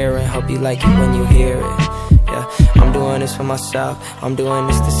I'm steering, hope you like it when you hear it, yeah, I'm doing this for myself, I'm doing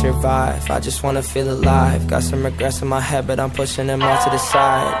this to survive, I just wanna feel alive, got some regrets in my head, but I'm pushing them all to the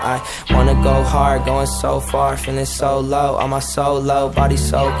side, I wanna go hard, going so far, feeling so low, on my soul low, body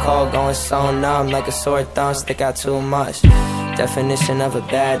so cold, going so numb, like a sore thumb, stick out too much, definition of a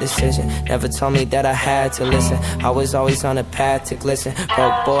bad decision, never told me that I had to listen, I was always on a path to glisten,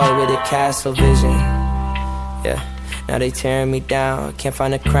 broke boy with a castle vision, yeah. Now they tearing me down, can't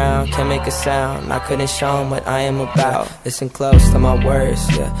find a crown, can't make a sound, I couldn't show them what I am about, listen close to my words,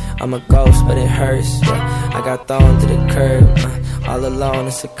 yeah, I'm a ghost but it hurts, yeah, I got thrown to the curb, all alone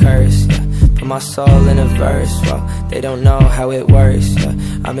it's a curse, yeah, put my soul in a verse, well, they don't know how it works, yeah,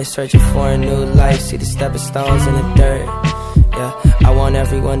 I've been searching for a new life, see the stepping stones in the dirt, yeah, I want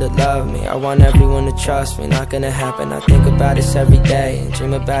everyone to love me, I want everyone to trust me, not gonna happen, I think about this every day, and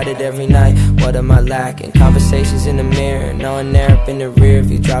dream about it every night, what am I lacking, conversations in the mirror, knowing they're up in the rear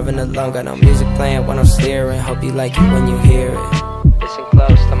view, driving along, got no music playing when I'm steering, hope you like it when you hear it, listen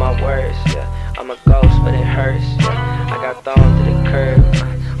close to my words, yeah, I'm a ghost but it hurts, yeah, I got thrown to the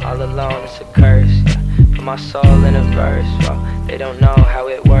curb, all alone it's a curse, yeah, put my soul in a verse, well, they don't know how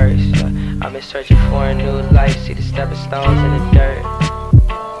it works, yeah, I've been searching for a new life, see the stepping stones in the dirt.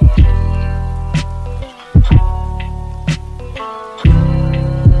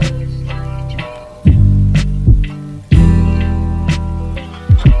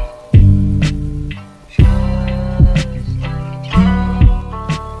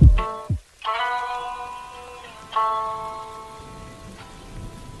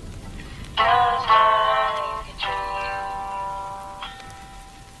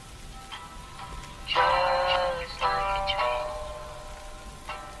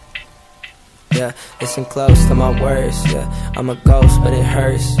 Yeah, listen close to my words, yeah, I'm a ghost but it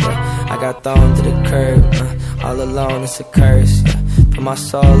hurts, yeah, I got thrown to the curb, all alone it's a curse, yeah, put my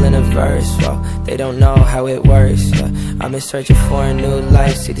soul in a verse, well, they don't know how it works, yeah, I've been searching for a new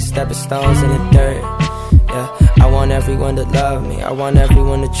life, see the stepping stones in the dirt, yeah, I want everyone to love me, I want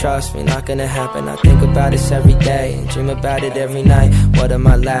everyone to trust me, not gonna happen, I think about this every day, and dream about it every night, what am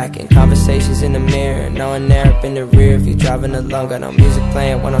I lacking, conversations in the mirror, knowing they're up in the rear view, driving along, got no music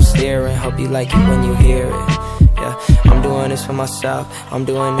playing when I'm steering, hope you like it when you hear it, yeah, I'm doing this for myself, I'm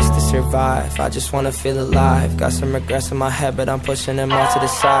doing this to survive, I just wanna feel alive, got some regrets in my head, but I'm pushing them all to the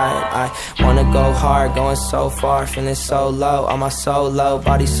side, I wanna go hard, going so far, feeling so low, on my soul low,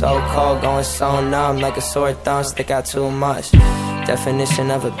 body so cold, going so numb, like a sore thumb, stick out too much,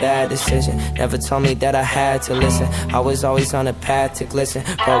 definition of a bad decision, never told me that I had to listen, I was always on a path to glisten,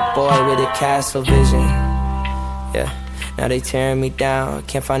 broke boy with a castle vision, yeah. Now they tearing me down,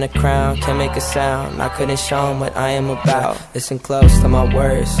 can't find a crown, can't make a sound, I couldn't show them what I am about, listen close to my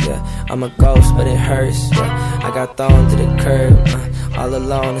words, yeah, I'm a ghost but it hurts, yeah, I got thrown to the curb, all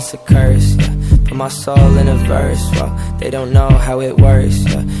alone it's a curse, yeah, put my soul in a verse, well, they don't know how it works,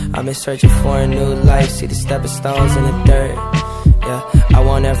 yeah, I've been searching for a new life, see the stepping stones in the dirt, yeah, I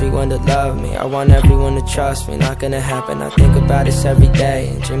want everyone to love me, I want everyone to trust me, not gonna happen, I think about this every day,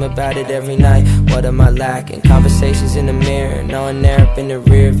 and dream about it every night, what am I lacking, conversations in the mirror, knowing they're up in the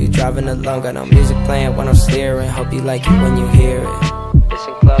rear view, driving along, got no music playing when I'm steering, hope you like it when you hear it,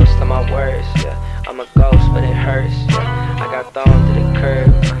 listen close to my words, yeah, I'm a ghost but it hurts, yeah, I got thrown to the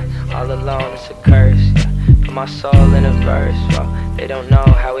curb, all alone it's a curse, yeah, put my soul in a verse, well, they don't know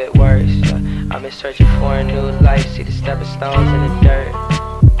how it works, yeah, I've been searching for a new life, see the stepping stones in the dirt.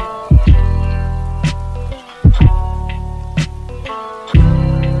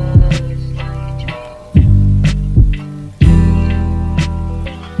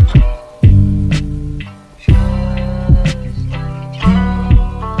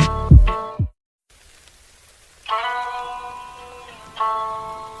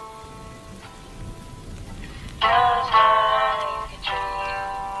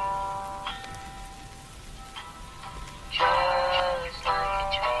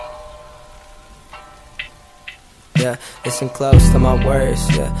 listen close to my words,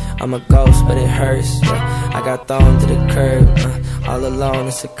 yeah. I'm a ghost, but it hurts, yeah. I got thrown to the curb, all alone,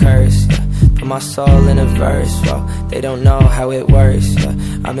 it's a curse, yeah. Put my soul in a verse, well, they don't know how it works, yeah.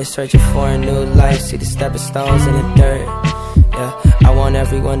 I've been searching for a new life, see the stepping stones in the dirt, yeah. I want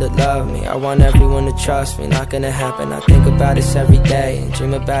everyone to love me, I want everyone to trust me. Not gonna happen, I think about this every day and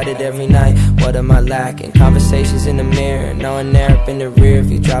dream about it every night. What am I lacking? Conversations in the mirror, knowing they're up in the rear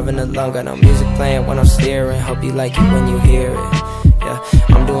view. Driving along, got no music playing when I'm steering. Hope you like it when you hear it, yeah.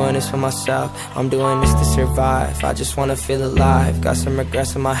 I'm doing this for myself, I'm doing this to survive. I just wanna feel alive. Got some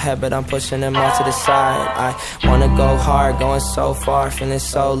regrets in my head, but I'm pushing them all to the side. I wanna go hard, going so far, feeling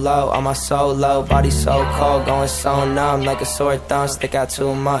so low. On my soul low, body so cold, going so numb. Like a sore thumb, stick out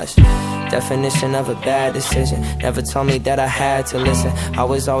too much. Definition of a bad decision. Never told me that I had to listen. I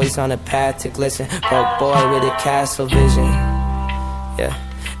was always on a path to glisten. Broke boy with a castle vision, yeah.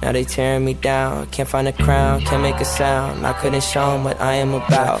 Now they tearing me down, can't find a crown, can't make a sound. I couldn't show them what I am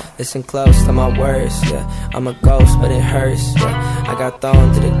about. Listen close to my words, yeah. I'm a ghost, but it hurts, yeah. I got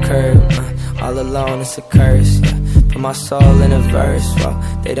thrown to the curb, all alone, it's a curse, yeah. Put my soul in a verse,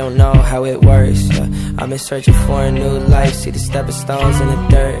 well, they don't know how it works, yeah. I've been searching for a new life, see the stepping stones in the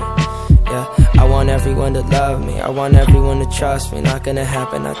dirt, yeah. I want everyone to love me, I want everyone to trust me. Not gonna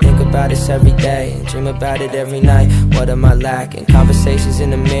happen, I think about this every day and dream about it every night. What am I lacking? Conversations in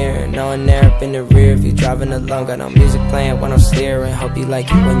the mirror, knowing they're up in the rear view. Driving along, got no music playing when I'm steering. Hope you like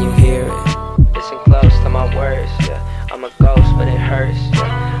it when you hear it. Listen close to my words, yeah. I'm a ghost, but it hurts,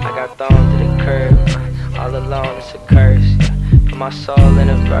 yeah. I got thrown to the curb, all alone, it's a curse, yeah. Put my soul in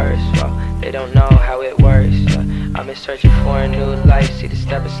a verse, well, they don't know how it works, yeah. I've been searching for a new life, see the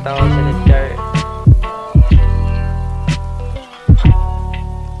stepping stones in the dirt.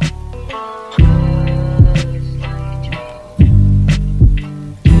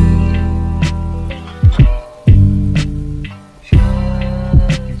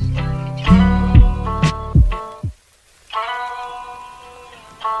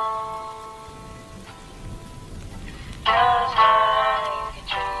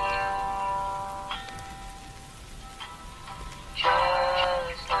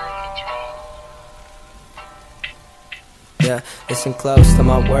 Yeah, listen close to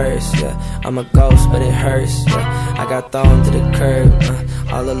my words, yeah. I'm a ghost, but it hurts, yeah. I got thrown to the curb,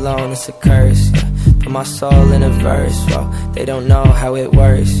 all alone, it's a curse, yeah. Put my soul in a verse, well, they don't know how it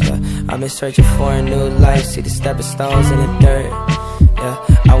works, yeah. I've been searching for a new life, see the stepping stones in the dirt, yeah.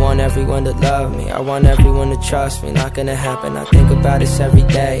 I want everyone to love me, I want everyone to trust me. Not gonna happen, I think about this every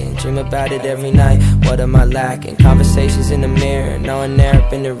day and dream about it every night. What am I lacking? Conversations in the mirror, knowing they're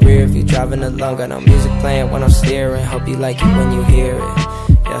up in the rear view. Driving along, got no music playing when I'm steering. Hope you like it when you hear it,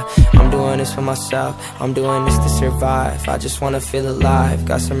 yeah. I'm doing this for myself, I'm doing this to survive. I just wanna feel alive.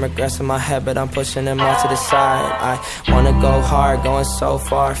 Got some regrets in my head, but I'm pushing them all to the side. I wanna go hard, going so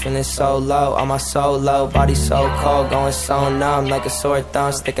far, feeling so low. On my soul low, body so cold, going so numb. Like a sore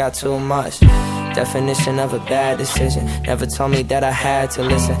thumb, stick out too much. Definition of a bad decision. Never told me that I had to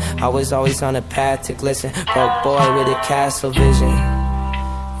listen. I was always on a path to glisten. Broke boy with a castle vision,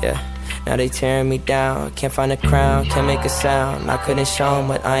 yeah. Now they tearing me down, can't find a crown, can't make a sound. I couldn't show them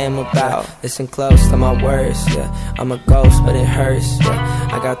what I am about. Listen close to my words, yeah. I'm a ghost, but it hurts, yeah.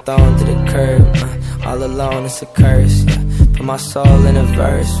 I got thrown to the curb, all alone, it's a curse, yeah. Put my soul in a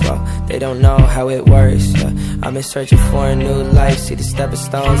verse, well, they don't know how it works, yeah. I've been searching for a new life, see the stepping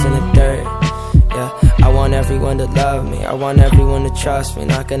stones in the dirt, yeah. I want everyone to love me, I want everyone to trust me.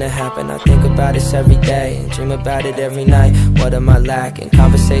 Not gonna happen, I think about this every day and dream about it every night. What am I lacking?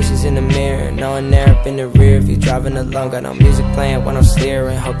 Conversations in the mirror, knowing they're up in the rear view. Driving along, got no music playing when I'm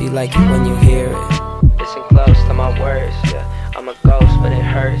steering. Hope you like it when you hear it. Listen close to my words, yeah. I'm a ghost, but it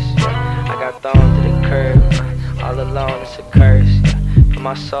hurts, yeah. I got thrown to the curb, all alone, it's a curse, yeah. Put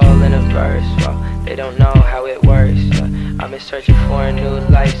my soul in a verse, well, they don't know how it works, yeah. I've been searching for a new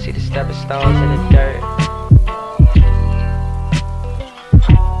life, see the stepping stones in the dirt.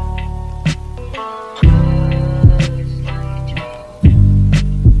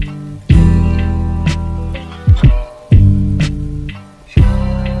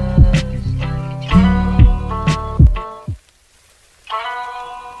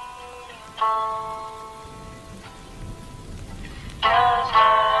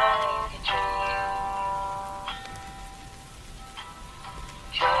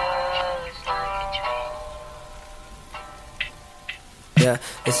 Yeah,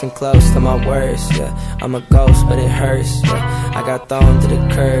 listen close to my words, yeah. I'm a ghost, but it hurts, yeah. I got thrown to the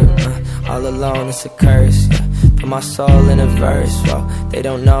curb, all alone, it's a curse, yeah. Put my soul in a verse, well, they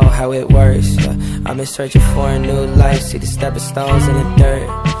don't know how it works, yeah. I've been searching for a new life, see the stepping stones in the dirt,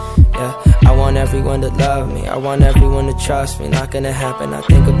 yeah. I want want everyone to love me, I want everyone to trust me. Not gonna happen, I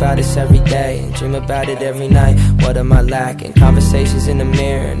think about this every day and dream about it every night. What am I lacking? Conversations in the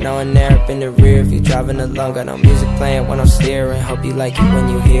mirror, knowing they're up in the rear view. Driving along, got no music playing when I'm steering. Hope you like it when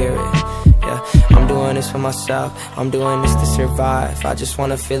you hear it. Yeah, I'm doing this for myself, I'm doing this to survive. I just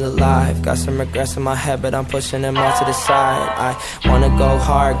wanna feel alive. Got some regrets in my head, but I'm pushing them all to the side. I wanna go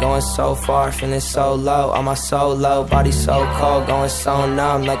hard, going so far, feeling so low. On my solo, body so cold, going so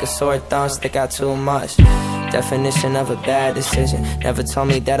numb. Like a sore thumb, stick out too much. Definition of a bad decision. Never told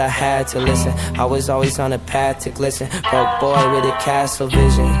me that I had to listen. I was always on a path to glisten. Broke boy with a castle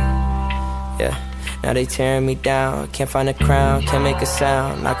vision. Yeah, now they tearing me down. Can't find a crown, can't make a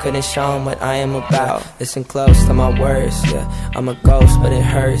sound. I couldn't show them what I am about. Listen close to my words, yeah. I'm a ghost, but it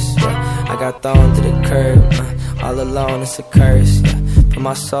hurts, yeah. I got thrown to the curb, all alone, it's a curse, yeah. Put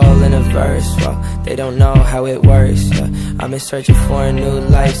my soul in a verse, well, they don't know how it works, yeah. I've been searching for a new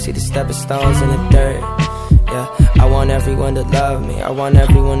life, see the stepping stones in the dirt. Yeah, I want everyone to love me, I want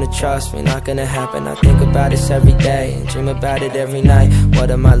everyone to trust me. Not gonna happen, I think about this every day and dream about it every night. What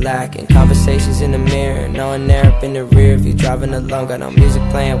am I lacking? Conversations in the mirror, knowing they're up in the rear view. Driving along, got no music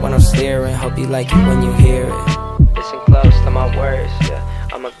playing when I'm steering. Hope you like it when you hear it. Listen close to my words, yeah.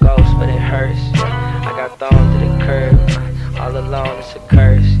 I'm a ghost, but it hurts, yeah. I got thrown to the curb, all alone, it's a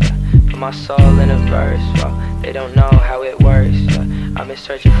curse, yeah. Put my soul in a verse, well, they don't know how it works, yeah. I've been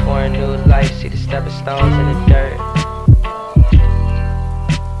searching for a new life, see the stepping stones in the dirt.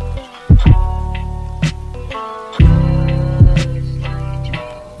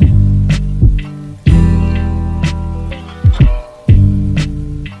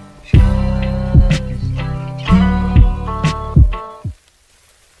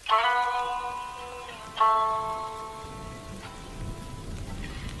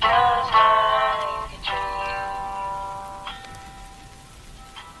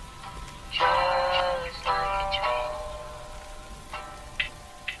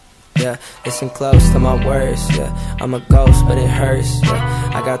 Yeah, listen close to my words, yeah. I'm a ghost, but it hurts,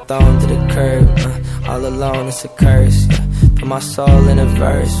 yeah. I got thrown to the curb, all alone, it's a curse, yeah. Put my soul in a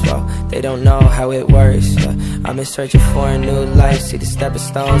verse, well, they don't know how it works, yeah. I've been searching for a new life, see the stepping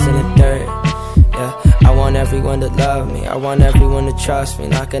stones in the dirt. Yeah, I want everyone to love me, I want everyone to trust me.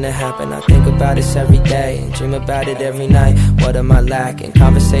 Not gonna happen, I think about this every day and dream about it every night. What am I lacking?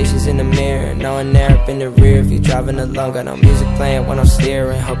 Conversations in the mirror, knowing they're up in the rear view. Driving along, got no music playing when I'm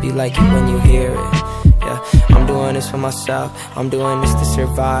steering. Hope you like it when you hear it. Yeah, I'm doing this for myself, I'm doing this to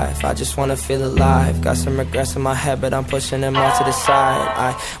survive. I just wanna feel alive. Got some regrets in my head, but I'm pushing them all to the side.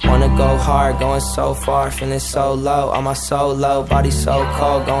 I wanna go hard, going so far, feeling so low. On my solo, body so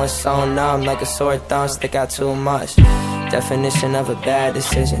cold, going so numb. Like a sore thumb, stick out too much. Definition of a bad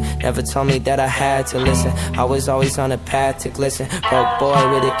decision. Never told me that I had to listen. I was always on a path to glisten. Broke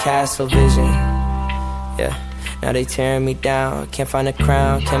boy with a castle vision. Yeah, now they tearing me down. Can't find a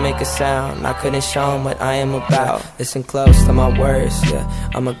crown, can't make a sound. I couldn't show them what I am about. Listen close to my words, yeah.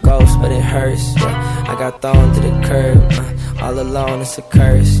 I'm a ghost, but it hurts, yeah. I got thrown to the curb, all alone, it's a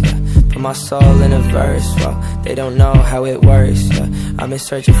curse, yeah. Put my soul in a verse, well, they don't know how it works, yeah. I've been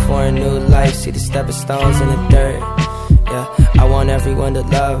searching for a new life, see the stepping stones in the dirt. Yeah, I want everyone to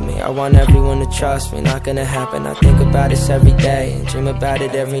love me, I want everyone to trust me. Not gonna happen, I think about this every day and dream about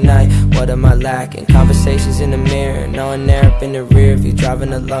it every night. What am I lacking? Conversations in the mirror, knowing they're up in the rear view.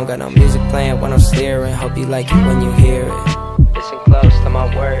 Driving along, got no music playing when I'm steering. Hope you like it when you hear it. Listen close to my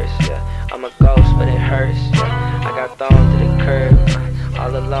words, yeah. I'm a ghost, but it hurts, yeah. I got thrown to the curb,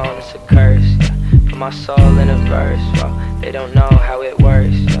 all alone, it's a curse, yeah. Put my soul in a verse, well, they don't know how it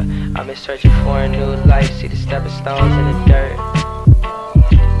works, yeah. I've been searching for a new life, see the stepping stones in the dirt.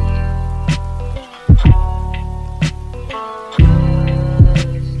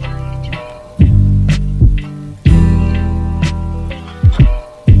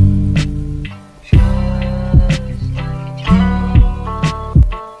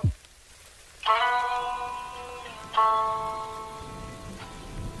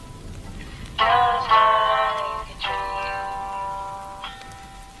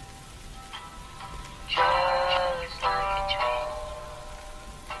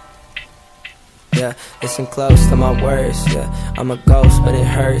 Yeah, listen close to my words, yeah. I'm a ghost, but it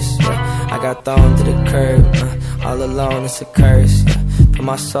hurts, yeah. I got thrown to the curb, all alone, it's a curse, yeah. Put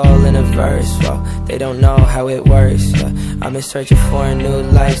my soul in a verse, well, they don't know how it works, yeah. I've been searching for a new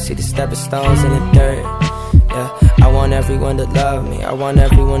life, see the stepping stones in the dirt. Yeah, I want everyone to love me, I want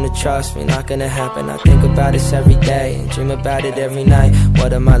everyone to trust me. Not gonna happen, I think about this every day and dream about it every night.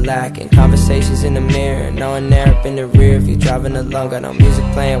 What am I lacking? Conversations in the mirror, knowing they're up in the rear view. Driving along, got no music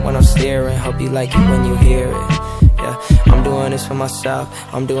playing when I'm steering. Hope you like it when you hear it. Yeah, I'm I'm doing this for myself,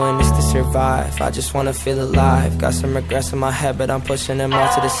 I'm doing this to survive. I just wanna feel alive. Got some regrets in my head, but I'm pushing them all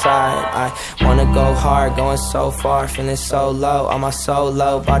to the side. I wanna go hard, going so far, feeling so low. On my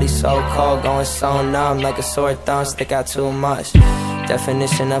solo, body so cold, going so numb, like a sore thumb, stick out too much.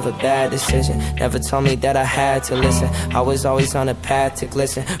 Definition of a bad decision. Never told me that I had to listen. I was always on a path to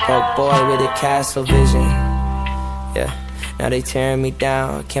glisten. Broke boy with a castle vision. Yeah, now they tearing me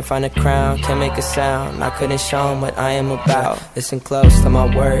down. Can't find a crown, can't make a sound. I couldn't show them what I am about. Listen close to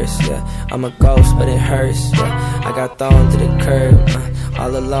my words, yeah. I'm a ghost, but it hurts, yeah. I got thrown to the curb,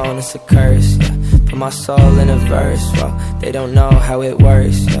 all alone, it's a curse, yeah. Put my soul in a verse, well, they don't know how it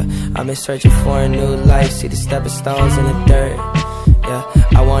works, yeah. I've been searching for a new life, see the stepping stones in the dirt. Yeah,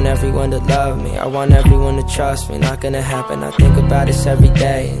 I want everyone to love me, I want everyone to trust me. Not gonna happen, I think about this every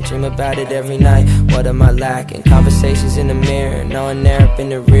day and dream about it every night. What am I lacking? Conversations in the mirror, knowing they're up in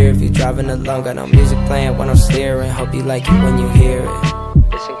the rear view. Driving along, got no music playing when I'm steering. Hope you like it when you hear it.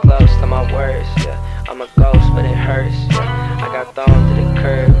 Listen close to my words, yeah. I'm a ghost, but it hurts, yeah. I got thrown to the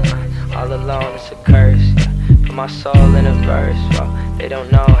curb, all alone, it's a curse, yeah. Put my soul in a verse, well, they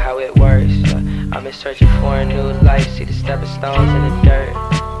don't know how it works, yeah. I've been searching for a new life, see the stepping stones in the dirt.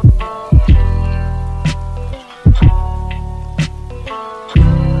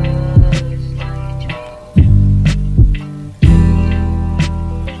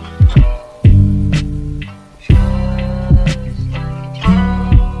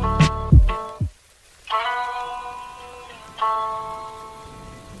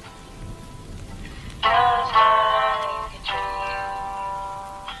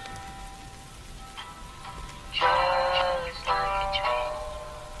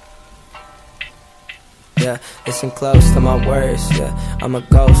 Yeah, listen close to my words, yeah. I'm a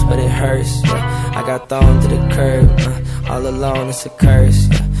ghost, but it hurts, yeah. I got thrown to the curb, all alone, it's a curse,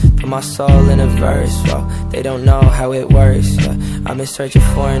 yeah. Put my soul in a verse, well, they don't know how it works, yeah. I've been searching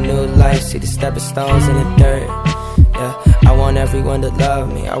for a new life, see the stepping stones in the dirt. Yeah, I want everyone to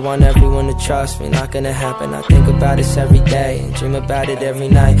love me, I want everyone to trust me. Not gonna happen, I think about this every day and dream about it every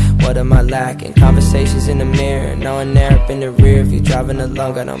night. What am I lacking? Conversations in the mirror, knowing they're up in the rear view. Driving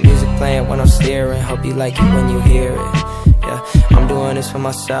along, got no music playing when I'm steering. Hope you like it when you hear it. Yeah, I'm doing this for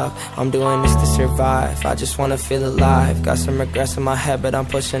myself, I'm doing this to survive. I just wanna feel alive. Got some regrets in my head, but I'm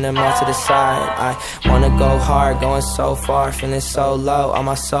pushing them all to the side. I wanna go hard, going so far, feeling so low. On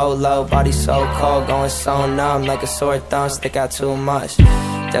my solo, body so cold, going so numb, like a sore thumb, stick out too much.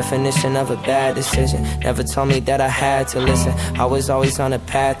 Definition of a bad decision. Never told me that I had to listen. I was always on a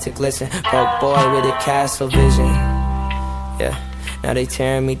path to glisten. Broke boy with a castle vision. Yeah, now they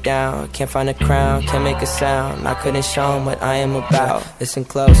tearing me down. Can't find a crown, can't make a sound. I couldn't show them what I am about. Listen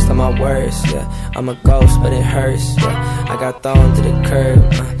close to my words, yeah. I'm a ghost, but it hurts, yeah. I got thrown to the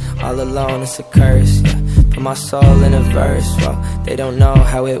curb, all alone, it's a curse, yeah. Put my soul in a verse, well, they don't know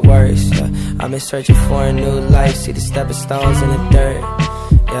how it works, yeah. I've been searching for a new life, see the stepping stones in the dirt.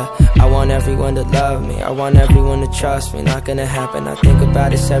 Yeah, I want everyone to love me, I want everyone to trust me. Not gonna happen, I think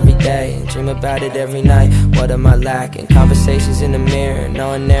about this every day and dream about it every night. What am I lacking? Conversations in the mirror,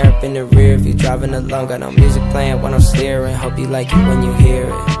 knowing they're up in the rear view. Driving along, got no music playing when I'm steering. Hope you like it when you hear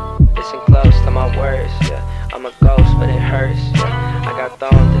it. Listen close to my words, yeah. I'm a ghost, but it hurts, yeah. I got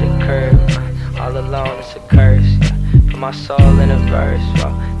thrown to the curb, all alone, it's a curse, yeah. Put my soul in a verse,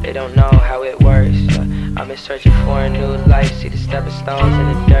 well, they don't know how it works, yeah. I've been searching for a new life, see the stepping stones in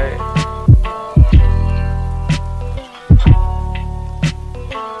the dirt.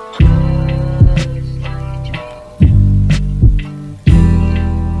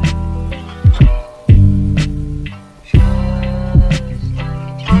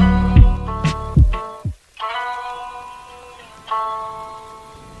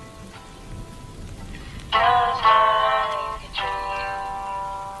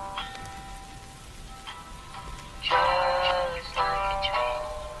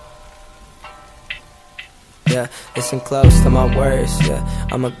 Yeah, listen close to my words, yeah.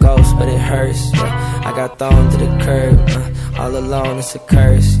 I'm a ghost, but it hurts, yeah. I got thrown to the curb, all alone, it's a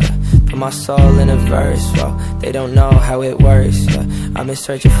curse, yeah. Put my soul in a verse, well, they don't know how it works, yeah. I've been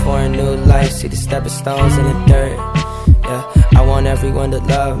searching for a new life, see the stepping stones in the dirt. Yeah, I want everyone to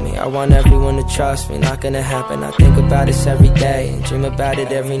love me, I want everyone to trust me. Not gonna happen, I think about this every day and dream about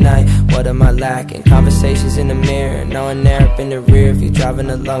it every night. What am I lacking? Conversations in the mirror, knowing they're up in the rear view. Driving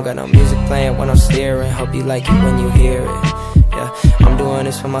along, got no music playing when I'm steering. Hope you like it when you hear it. Yeah, I'm doing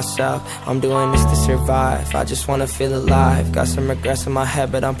this for myself, I'm doing this to survive. I just wanna feel alive. Got some regrets in my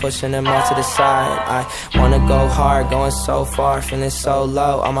head, but I'm pushing them all to the side. I wanna go hard, going so far, feeling so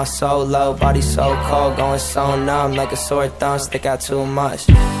low. On my solo, body so cold, going so numb, like a sore thumb, stick out too much.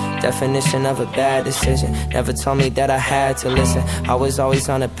 definition of a bad decision. Never told me that I had to listen. I was always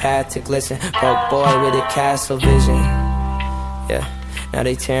on a path to glisten. Broke boy with a castle vision. Yeah, now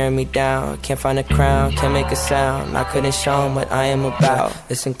they tearing me down. Can't find a crown, can't make a sound. I couldn't show 'em what I am about.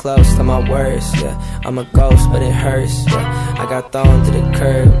 Listen close to my words, yeah. I'm a ghost, but it hurts, yeah. I got thrown to the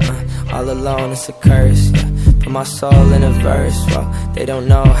curb, all alone, it's a curse, yeah. Put my soul in a verse, well, they don't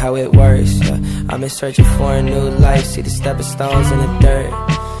know how it works, yeah. I've been searching for a new life, see the stepping stones in the dirt,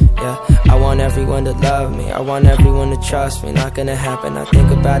 yeah. I want everyone to love me, I want everyone to trust me. Not gonna happen, I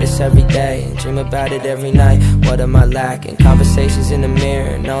think about this every day and dream about it every night. What am I lacking? Conversations in the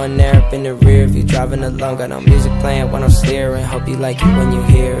mirror, knowing they're up in the rear view. Driving along, got no music playing when I'm steering. Hope you like it when you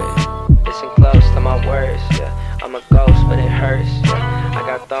hear it. Listen close to my words, yeah. I'm a ghost, but it hurts, yeah. I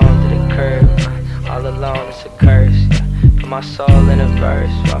got thrown to the curb, all alone, it's a curse, yeah. Put my soul in a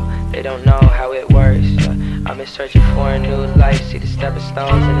verse, well, they don't know how it works, yeah. I've been searching for a new life, see the stepping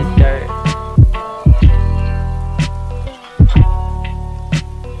stones in the dirt.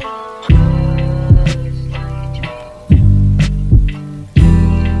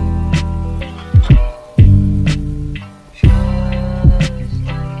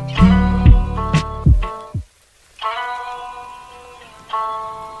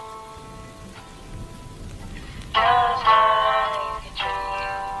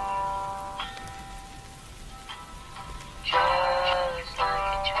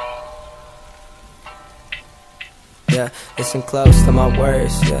 Yeah, listen close to my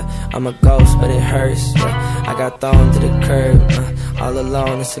words, yeah. I'm a ghost, but it hurts, yeah. I got thrown to the curb, all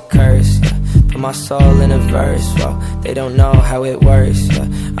alone, it's a curse, yeah. Put my soul in a verse, well, they don't know how it works, yeah.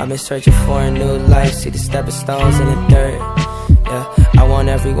 I've been searching for a new life, see the stepping stones in the dirt, yeah. I want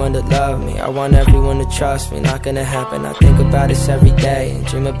everyone to love me, I want everyone to trust me. Not gonna happen, I think about this every day and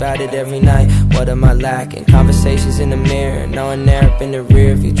dream about it every night. What am I lacking? Conversations in the mirror, knowing they're up in the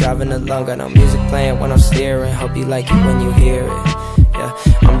rear view. Driving along, got no music playing when I'm steering. Hope you like it when you hear it. Yeah,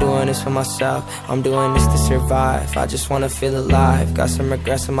 I'm doing this for myself, I'm doing this to survive. I just wanna feel alive. Got some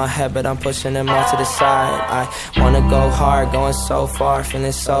regrets in my head, but I'm pushing them all to the side. I wanna go hard, going so far,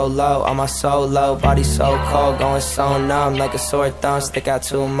 feeling so low. On my solo, body so cold, going so numb. Like a sore thumb, stick out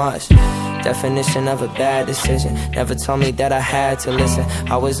too much. Definition of a bad decision. Never told me that I had to listen.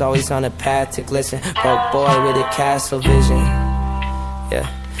 I was always on a path to glisten. Broke boy with a castle vision. Yeah,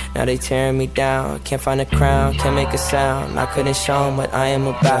 now they tearing me down. Can't find a crown, can't make a sound. I couldn't show 'em what I am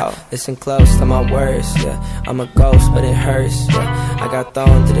about. Listen close to my words, yeah. I'm a ghost, but it hurts, yeah. I got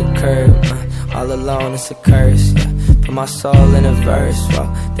thrown to the curb, all alone, it's a curse, yeah. Put my soul in a verse, well,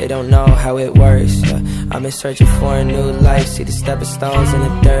 they don't know how it works, yeah. I've been searching for a new life, see the stepping stones in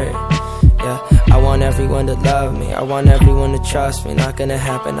the dirt, yeah. I want everyone to love me, I want everyone to trust me. Not gonna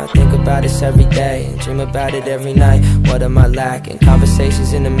happen, I think about this every day and dream about it every night. What am I lacking?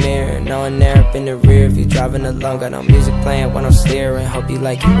 Conversations in the mirror, knowing they're up in the rear view. Driving along, got no music playing when I'm steering. Hope you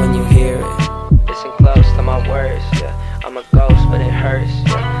like it when you hear it. Listen close to my words, yeah. I'm a ghost, but it hurts,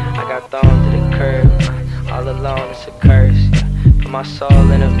 yeah. I got thrown to the curb, all alone, it's a curse, yeah. Put my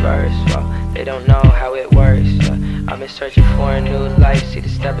soul in a verse, well, they don't know how it works, yeah. I've been searching for a new life, see the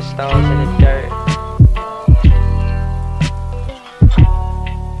stepping stones in the dirt.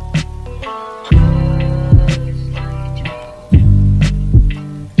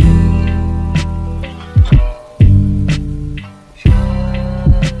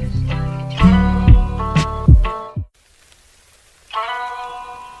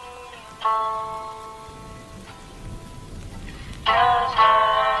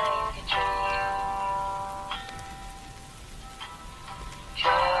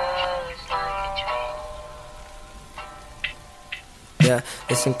 Yeah,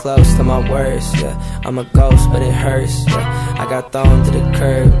 listen close to my words, yeah. I'm a ghost, but it hurts, yeah. I got thrown to the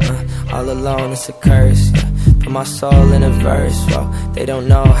curb, all alone, it's a curse, yeah. Put my soul in a verse, well, they don't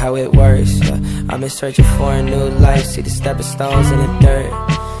know how it works, yeah. I've been searching for a new life, see the stepping stones in the dirt,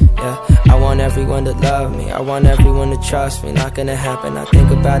 yeah. I want everyone to love me, I want everyone to trust me. Not gonna happen, I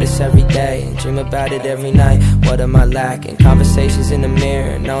think about this every day and dream about it every night. What am I lacking? Conversations in the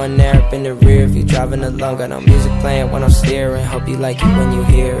mirror, knowing they're up in the rear view. Driving along, got no music playing when I'm steering. Hope you like it when you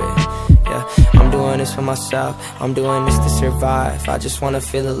hear it. Yeah, I'm doing this for myself, I'm doing this to survive. I just wanna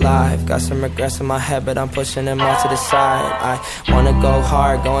feel alive. Got some regrets in my head, but I'm pushing them all to the side. I wanna go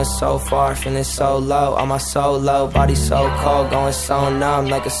hard, going so far, feeling so low. On my solo, body so cold, going so numb.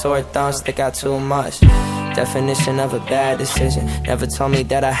 Like a sore thumb, stick out too much. Definition of a bad decision. Never told me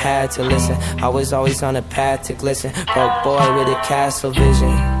that I had to listen. I was always on a path to glisten. Broke boy with a castle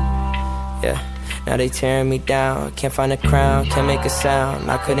vision. Yeah, Now they tearing me down, can't find a crown, can't make a sound.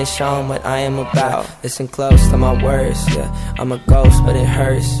 I couldn't show 'em what I am about. Listen close to my words, yeah. I'm a ghost, but it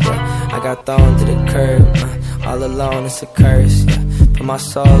hurts, yeah. I got thrown to the curb, all alone, it's a curse, yeah. Put my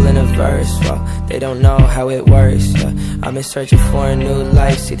soul in a verse, well, they don't know how it works, yeah. I've been searching for a new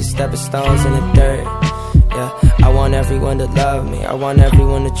life, see the stepping stones in the dirt, yeah. I want everyone to love me, I want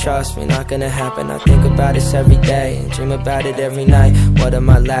everyone to trust me. Not gonna happen, I think about this every day and dream about it every night. What am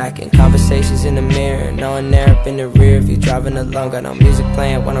I lacking? Conversations in the mirror, knowing they're up in the rear view. Driving along, got no music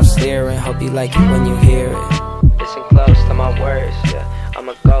playing when I'm steering. Hope you like it when you hear it. Listen close to my words, yeah. I'm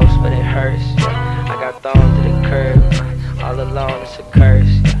a ghost, but it hurts, yeah. I got thrown to the curb, all alone, it's a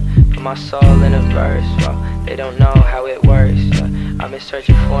curse, yeah. Put my soul in a verse, well, they don't know how it works, yeah. I've been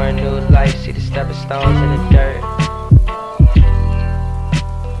searching for a new life, see the stepping stones in the dirt.